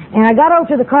 And I got over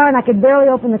to the car, and I could barely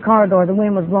open the car door. The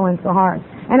wind was blowing so hard.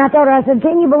 And I told her, I said,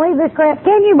 can you believe this crap?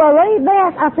 Can you believe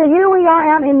that? I said, here we are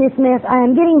out in this mess. I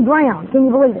am getting drowned. Can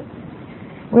you believe it?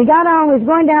 We got on, we was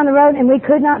going down the road, and we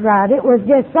could not drive. It was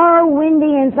just so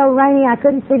windy and so rainy, I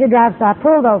couldn't see to drive, so I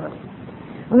pulled over.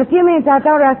 In a few minutes, I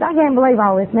told her, I said, I can't believe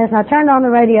all this mess. And I turned on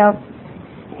the radio,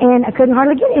 and I couldn't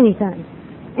hardly get anything.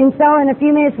 And so in a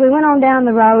few minutes, we went on down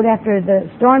the road after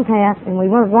the storm passed, and we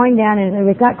were going down, and as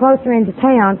we got closer into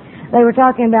town, they were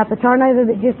talking about the tornado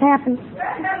that just happened.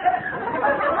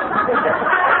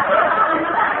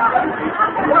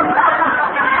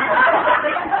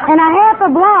 And a half a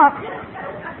block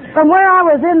from where I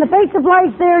was in the pizza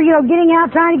place there, you know, getting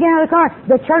out, trying to get out of the car,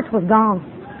 the church was gone.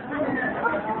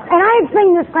 And I had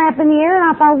seen this crap in the air,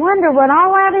 and I thought, I wonder what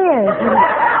all that is.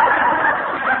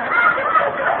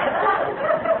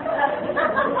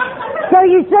 So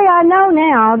you see, I know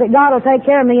now that God will take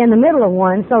care of me in the middle of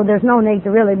one, so there's no need to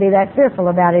really be that fearful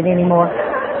about it anymore.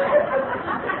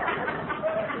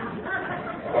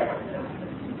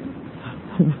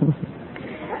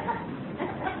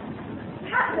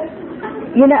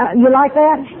 You know, you like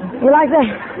that? You like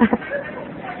that?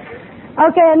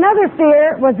 Okay, another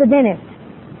fear was the dentist.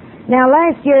 Now,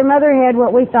 last year, Mother had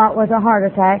what we thought was a heart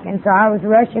attack, and so I was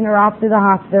rushing her off to the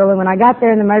hospital, and when I got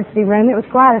there in the emergency room, it was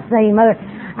quite a scene. Mother,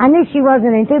 I knew she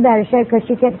wasn't in too bad a shape because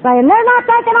she kept saying, they're not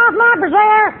taking off my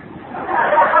brassiere!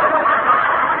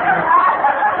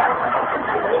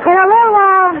 In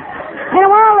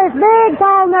a while, this big,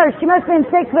 tall nurse, she must have been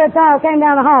 6 foot tall, came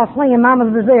down the hall swinging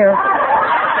Mama's brassiere.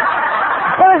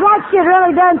 It was like she had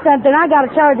really done something. I got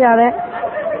a charge out of it.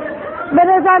 But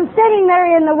as I'm sitting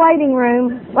there in the waiting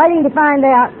room, waiting to find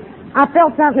out, I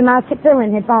felt something, my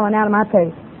filling had fallen out of my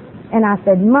tooth. And I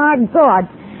said, my God.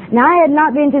 Now, I had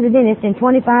not been to the dentist in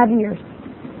 25 years.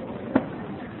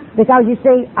 Because, you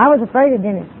see, I was afraid of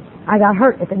dentists. I got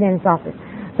hurt at the dentist's office.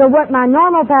 So what my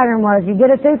normal pattern was, you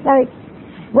get a toothache,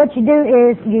 what you do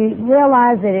is you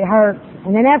realize that it hurts,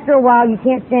 and then after a while you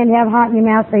can't stand to have hot in your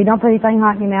mouth, so you don't put anything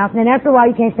hot in your mouth, and then after a while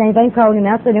you can't stand anything cold in your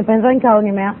mouth, so you don't put anything cold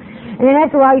in your mouth, and then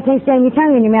after a while you can't stand your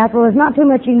tongue in your mouth. Well, there's not too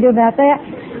much you can do about that.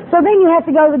 So then you have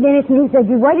to go to the dentist, and he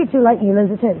said, you waited too late and you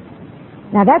lose a tooth.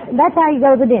 Now that's how you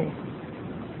go to the dentist.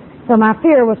 So my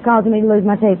fear was causing me to lose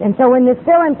my teeth. And so when this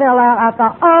filling fell out, I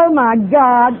thought, oh my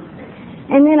God.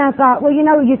 And then I thought, well, you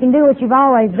know, you can do what you've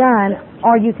always done,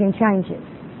 or you can change it.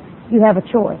 You have a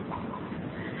choice.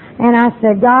 And I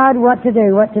said, God, what to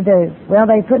do? Well,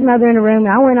 they put Mother in a room,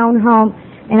 and I went on home,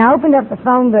 and I opened up the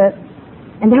phone book,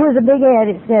 and there was a big ad.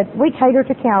 It said, we cater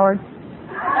to cowards.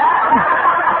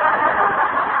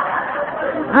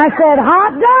 I said,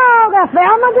 hot dog, I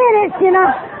found my dentist, you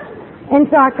know. And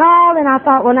so I called, and I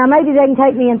thought, well, now maybe they can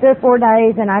take me in 3 or 4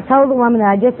 days. And I told the woman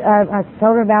that I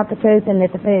told her about the tooth and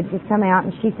that the food had just come out.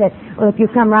 And she said, well, if you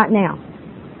come right now.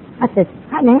 I said,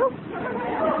 right now?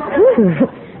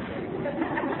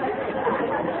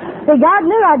 See, God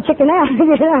knew I'd chicken out,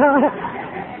 you know.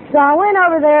 So I went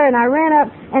over there, and I ran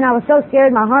up, and I was so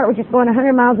scared. My heart was just going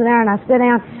 100 miles an hour, and I sat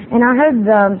down, and I heard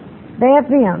the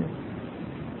FM.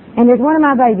 And there's one of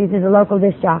my babies is a local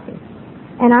disc jockey.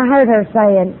 And I heard her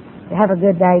saying, have a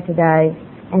good day today.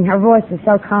 And her voice is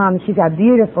so calm. She's got a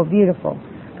beautiful, beautiful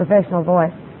professional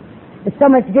voice. It's so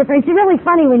much different. It's really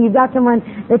funny when you've got someone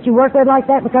that you work with like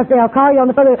that, because they'll call you on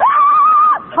the phone,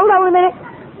 hold on a minute.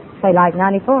 Say, like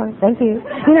 94, thank you.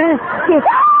 You know,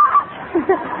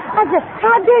 I said,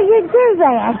 how do you do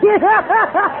that?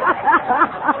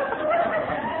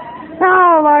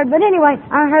 Oh, Lord. But anyway,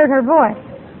 I heard her voice.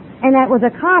 And that was a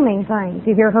calming thing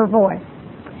to hear her voice.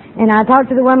 And I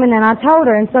talked to the woman, and I told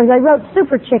her, and so they wrote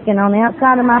Super Chicken on the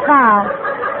outside of my file.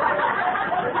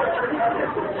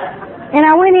 And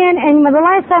I went in, and the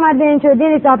last time I'd been into a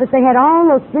dentist's office, they had all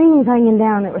those things hanging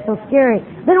down that were so scary.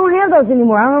 They don't have those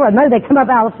anymore. I don't know. Maybe they come up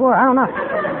out of the floor. I don't know.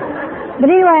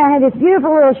 But anyway, I had this beautiful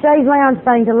little chaise lounge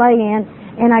thing to lay in,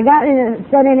 and I got in and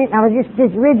sat in it, and I was just as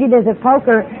rigid as a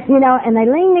poker, you know, and they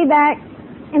leaned me back,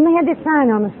 and they had this sign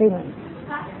on the ceiling.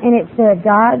 And it said,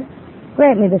 God,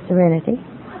 grant me the serenity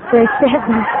to accept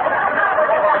me.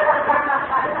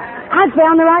 I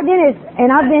found the right dentist, and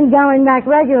I've been going back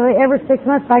regularly every 6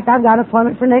 months. In fact, I've got an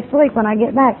appointment for next week when I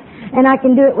get back. And I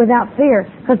can do it without fear,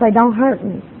 because they don't hurt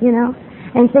me, you know.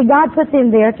 And see, God put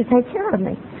them there to take care of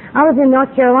me. I was in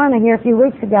North Carolina here a few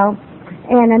weeks ago,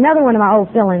 and another one of my old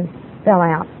fillings fell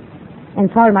out, and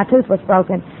part of my tooth was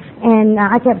broken. And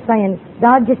I kept saying,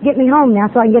 God, just get me home now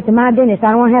so I can get to my dentist.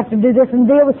 I don't want to have to do this and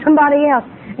deal with somebody else.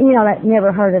 And, you know, that never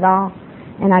hurt at all.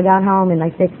 And I got home, and they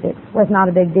fixed it. It was not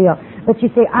a big deal. But, you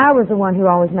see, I was the one who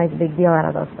always made the big deal out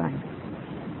of those things.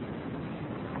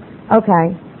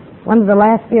 Okay. One of the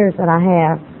last fears that I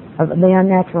have, of the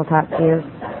unnatural type fears,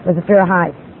 was the fear of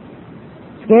heights.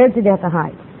 Scared to death of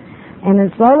heights. And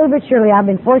then slowly but surely, I've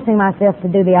been forcing myself to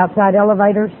do the outside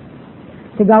elevators,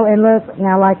 to go and look.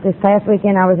 Now, like this past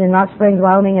weekend, I was in Rock Springs,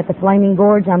 Wyoming at the Flaming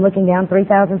Gorge. I'm looking down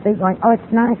 3,000 feet going, oh,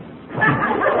 it's nice.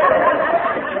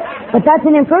 But that's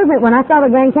an improvement. When I saw the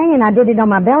Grand Canyon, I did it on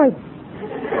my belly.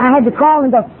 I had to crawl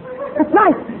and go, that's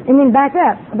nice, and then back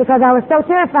up, because I was so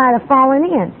terrified of falling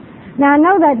in. Now, I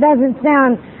know that doesn't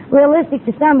sound realistic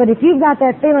to some, but if you've got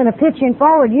that feeling of pitching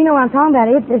forward, you know what I'm talking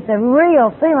about. It's a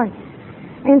real feeling.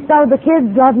 And so the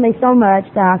kids love me so much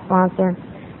that I sponsor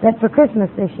that for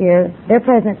Christmas this year, their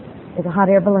present is a hot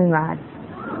air balloon ride.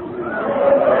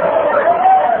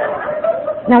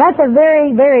 Now, that's a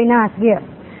very, very nice gift.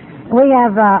 We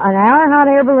have an hour hot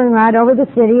air balloon ride over the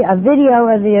city, a video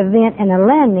of the event, and a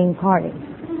landing party.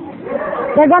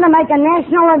 They're going to make a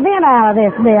national event out of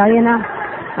this deal, you know.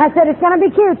 I said, it's going to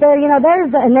be cute. There, you know,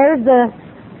 there's the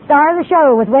star of the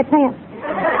show with wet pants.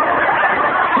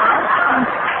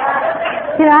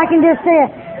 You know, I can just see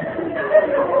it.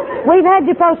 We've had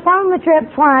to postpone the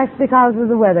trip twice because of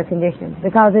the weather conditions,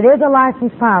 because it is a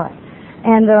licensed pilot.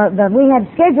 And we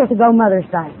had scheduled to go Mother's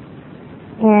Day.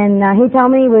 And he told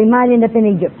me we might end up in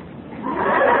Egypt.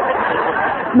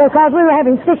 Because we were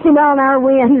having 60-mile-an-hour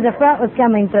winds, the front was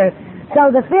coming through.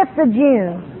 So the 5th of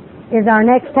June is our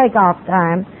next takeoff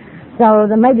time. So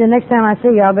maybe the next time I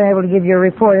see you, I'll be able to give you a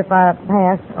report if I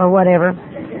pass or whatever.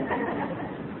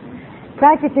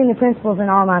 Practicing the principles in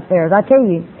all my affairs. I tell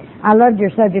you, I loved your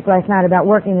subject last night about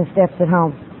working the steps at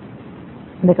home,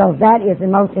 because that is the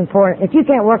most important. If you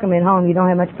can't work them at home, you don't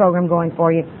have much program going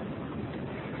for you.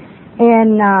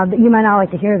 And you might not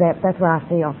like to hear that, but that's what I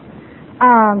feel.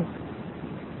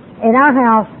 In our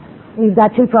house, we've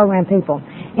got 2 program people,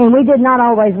 and we did not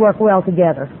always work well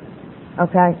together.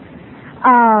 Okay?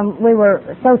 we were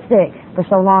so sick for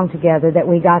so long together that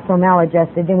we got so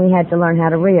maladjusted, and we had to learn how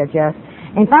to readjust.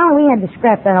 And finally, we had to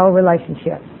scrap that whole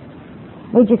relationship.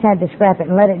 We just had to scrap it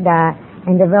and let it die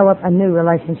and develop a new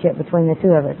relationship between the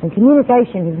two of us. And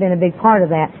communication has been a big part of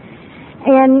that.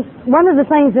 And one of the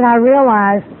things that I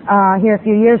realized here a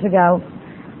few years ago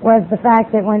was the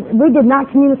fact that when we did not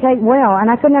communicate well,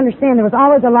 and I couldn't understand, there was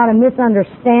always a lot of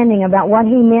misunderstanding about what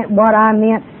he meant, what I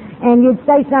meant, and you'd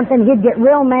say something, he'd get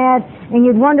real mad, and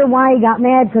you'd wonder why he got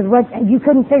mad, because you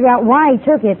couldn't figure out why he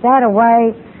took it that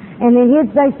away, and then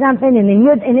he'd say something, and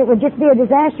it would just be a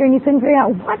disaster, and you couldn't figure out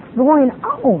what's going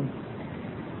on.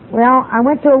 Well, I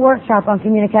went to a workshop on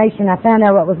communication. I found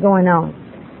out what was going on.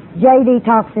 J.D.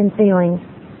 talks in feelings.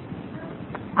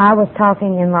 I was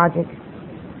talking in logic.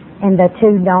 And the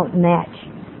two don't match.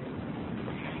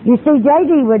 You see,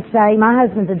 J.D. would say, my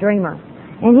husband's a dreamer,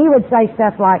 and he would say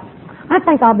stuff like, I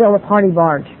think I'll build a party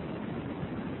barge.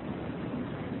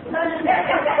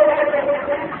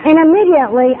 And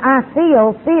immediately I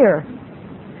feel fear,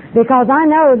 because I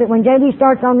know that when J.D.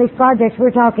 starts on these projects, we're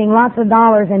talking lots of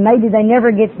dollars, and maybe they never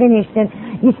get finished. And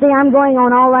you see, I'm going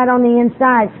on all that on the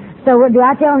inside. So what do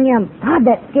I tell him? God,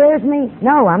 that scares me?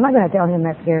 No, I'm not going to tell him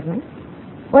that scares me.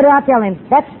 What do I tell him?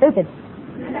 That's stupid.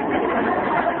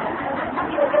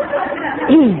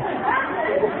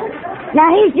 Now,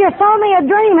 he's just told me a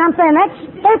dream. I'm saying, that's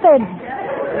stupid.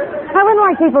 I wouldn't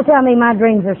like people tell me my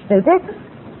dreams are stupid.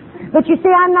 But you see,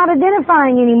 I'm not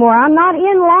identifying anymore. I'm not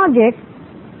in logic.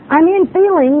 I'm in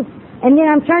feelings, and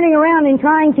then I'm turning around and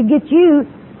trying to get you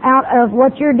out of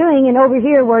what you're doing and over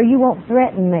here where you won't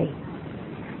threaten me.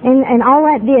 And all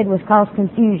that did was cause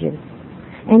confusion.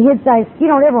 And he'd say, you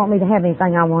don't ever want me to have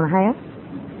anything I want to have.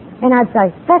 And I'd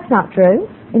say, that's not true.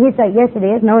 And he'd say, yes it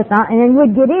is, no it's not. And then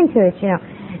we'd get into it, you know.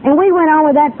 And we went on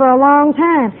with that for a long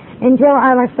time until,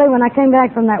 like I say, when I came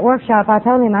back from that workshop, I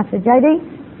told him, I said, J.D.,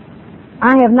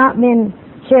 I have not been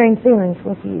sharing feelings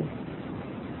with you.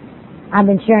 I've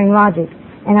been sharing logic.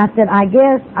 And I said, I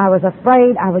guess I was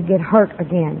afraid I would get hurt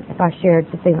again if I shared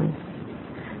the feelings.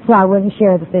 So I wouldn't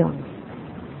share the feelings.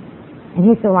 And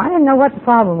he said, well, I didn't know what the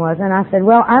problem was. And I said,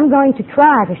 well, I'm going to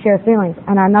try to share feelings,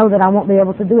 and I know that I won't be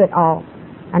able to do it all.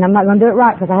 And I'm not going to do it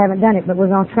right because I haven't done it, but we're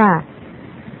going to try.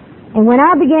 And when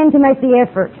I began to make the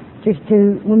effort to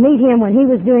meet him when he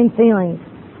was doing feelings,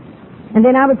 and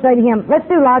then I would say to him, let's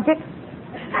do logic.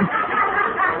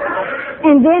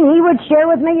 And then he would share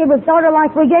with me. It was sort of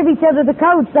like we gave each other the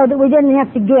code so that we didn't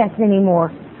have to guess anymore.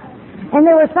 And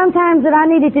there were some times that I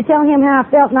needed to tell him how I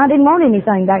felt, and I didn't want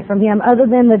anything back from him other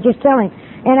than the just telling.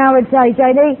 And I would say,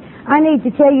 J.D., I need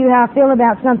to tell you how I feel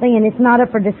about something, and it's not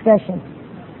up for discussion.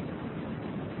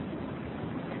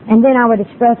 And then I would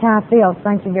express how I feel.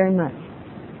 Thank you very much.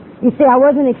 You see, I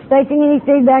wasn't expecting any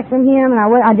feedback from him, and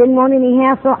I didn't want any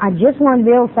hassle. I just wanted to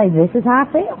be able to say, this is how I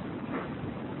feel.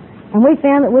 And we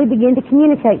found that we began to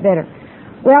communicate better.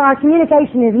 Well, our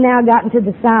communication has now gotten to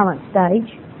the silent stage,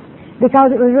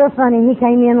 because it was real funny. He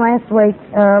came in last week,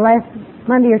 last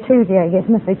Monday or Tuesday, I guess,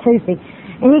 must be Tuesday.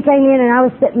 And he came in, and I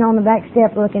was sitting on the back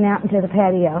step looking out into the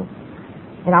patio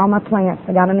at all my plants.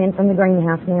 I got them in from the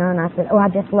greenhouse now, and I said, oh,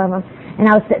 I just love them. And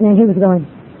I was sitting there, and he was going,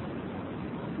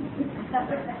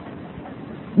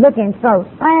 looking so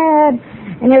sad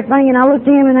and everything. And I looked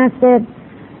at him, and I said,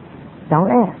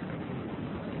 don't ask.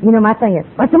 You know, my thing is,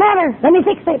 what's the matter? Let me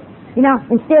fix it. You know,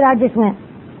 instead I just went,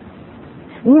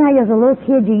 you know how as a little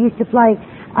kid you used to play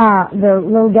the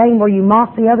little game where you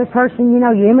mock the other person, you know,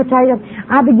 you imitate them?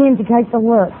 I began to take the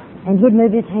look, and he'd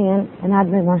move his hand, and I'd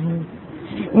move my hand.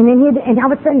 And then all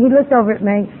of a sudden he looked over at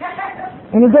me,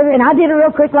 and he did it, and I did it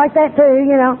real quick like that too,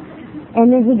 you know.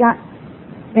 And then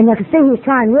and I could see he was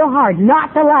trying real hard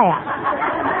not to laugh.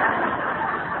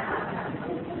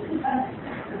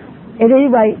 And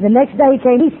anyway, the next day he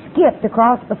came, he skipped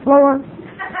across the floor,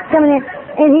 coming in.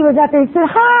 And he was out there and said,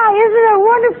 hi, isn't it a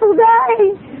wonderful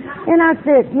day? And I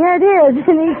said, yeah, it is.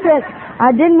 And he said,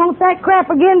 I didn't want that crap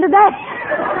again today.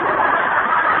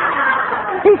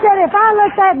 He said, if I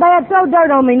look that bad, throw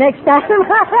dirt on me next time.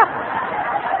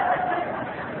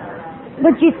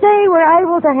 But you see, we're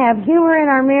able to have humor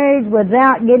in our marriage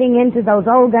without getting into those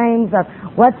old games of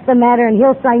what's the matter, and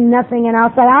he'll say nothing, and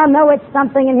I'll say, I know it's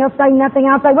something, and he'll say nothing.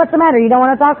 I'll say, what's the matter? You don't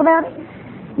want to talk about it?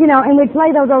 You know, and we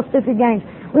play those old stupid games.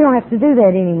 We don't have to do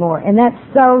that anymore, and that's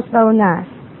so, so nice.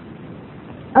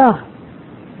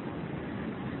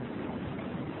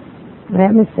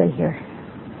 Let me see here.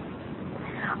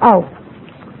 Oh,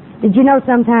 did you know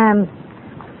sometimes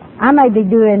I may be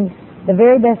doing the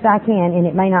very best I can, and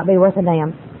it may not be worth a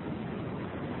damn.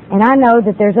 And I know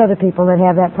that there's other people that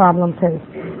have that problem too.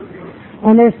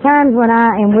 And there's times when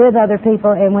I am with other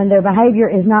people and when their behavior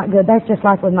is not good. That's just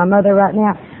like with my mother right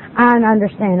now. I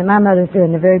understand that my mother's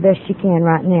doing the very best she can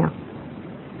right now.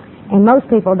 And most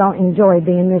people don't enjoy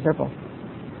being miserable.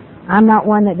 I'm not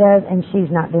one that does, and she's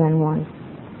not doing one.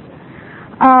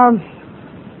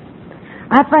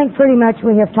 I think pretty much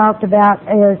we have talked about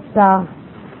as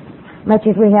much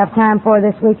as we have time for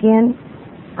this weekend.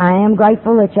 I am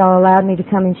grateful that y'all allowed me to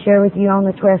come and share with you on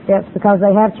the 12 steps, because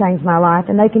they have changed my life,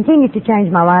 and they continue to change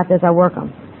my life as I work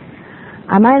them.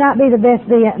 I may not be the best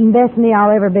me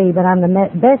I'll ever be, but I'm the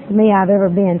best me I've ever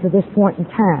been to this point in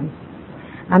time.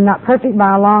 I'm not perfect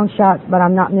by a long shot, but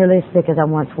I'm not nearly as sick as I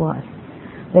once was.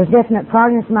 There's definite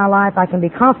progress in my life. I can be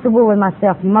comfortable with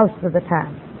myself most of the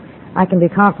time. I can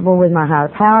be comfortable with my higher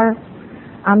power.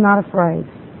 I'm not afraid.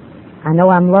 I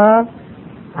know I'm loved.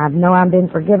 I know I've been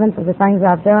forgiven for the things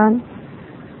I've done.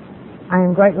 I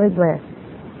am greatly blessed.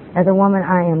 As a woman,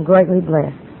 I am greatly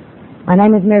blessed. My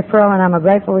name is Mary Pearl, and I'm a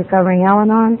grateful recovering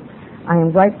Al-Anon. I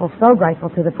am grateful, so grateful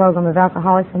to the program of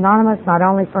Alcoholics Anonymous, not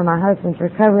only for my husband's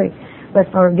recovery, but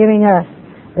for giving us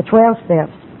the 12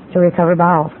 steps to recover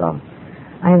by also.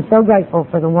 I am so grateful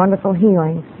for the wonderful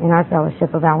healing in our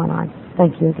fellowship of Al-Anon.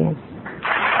 Thank you again.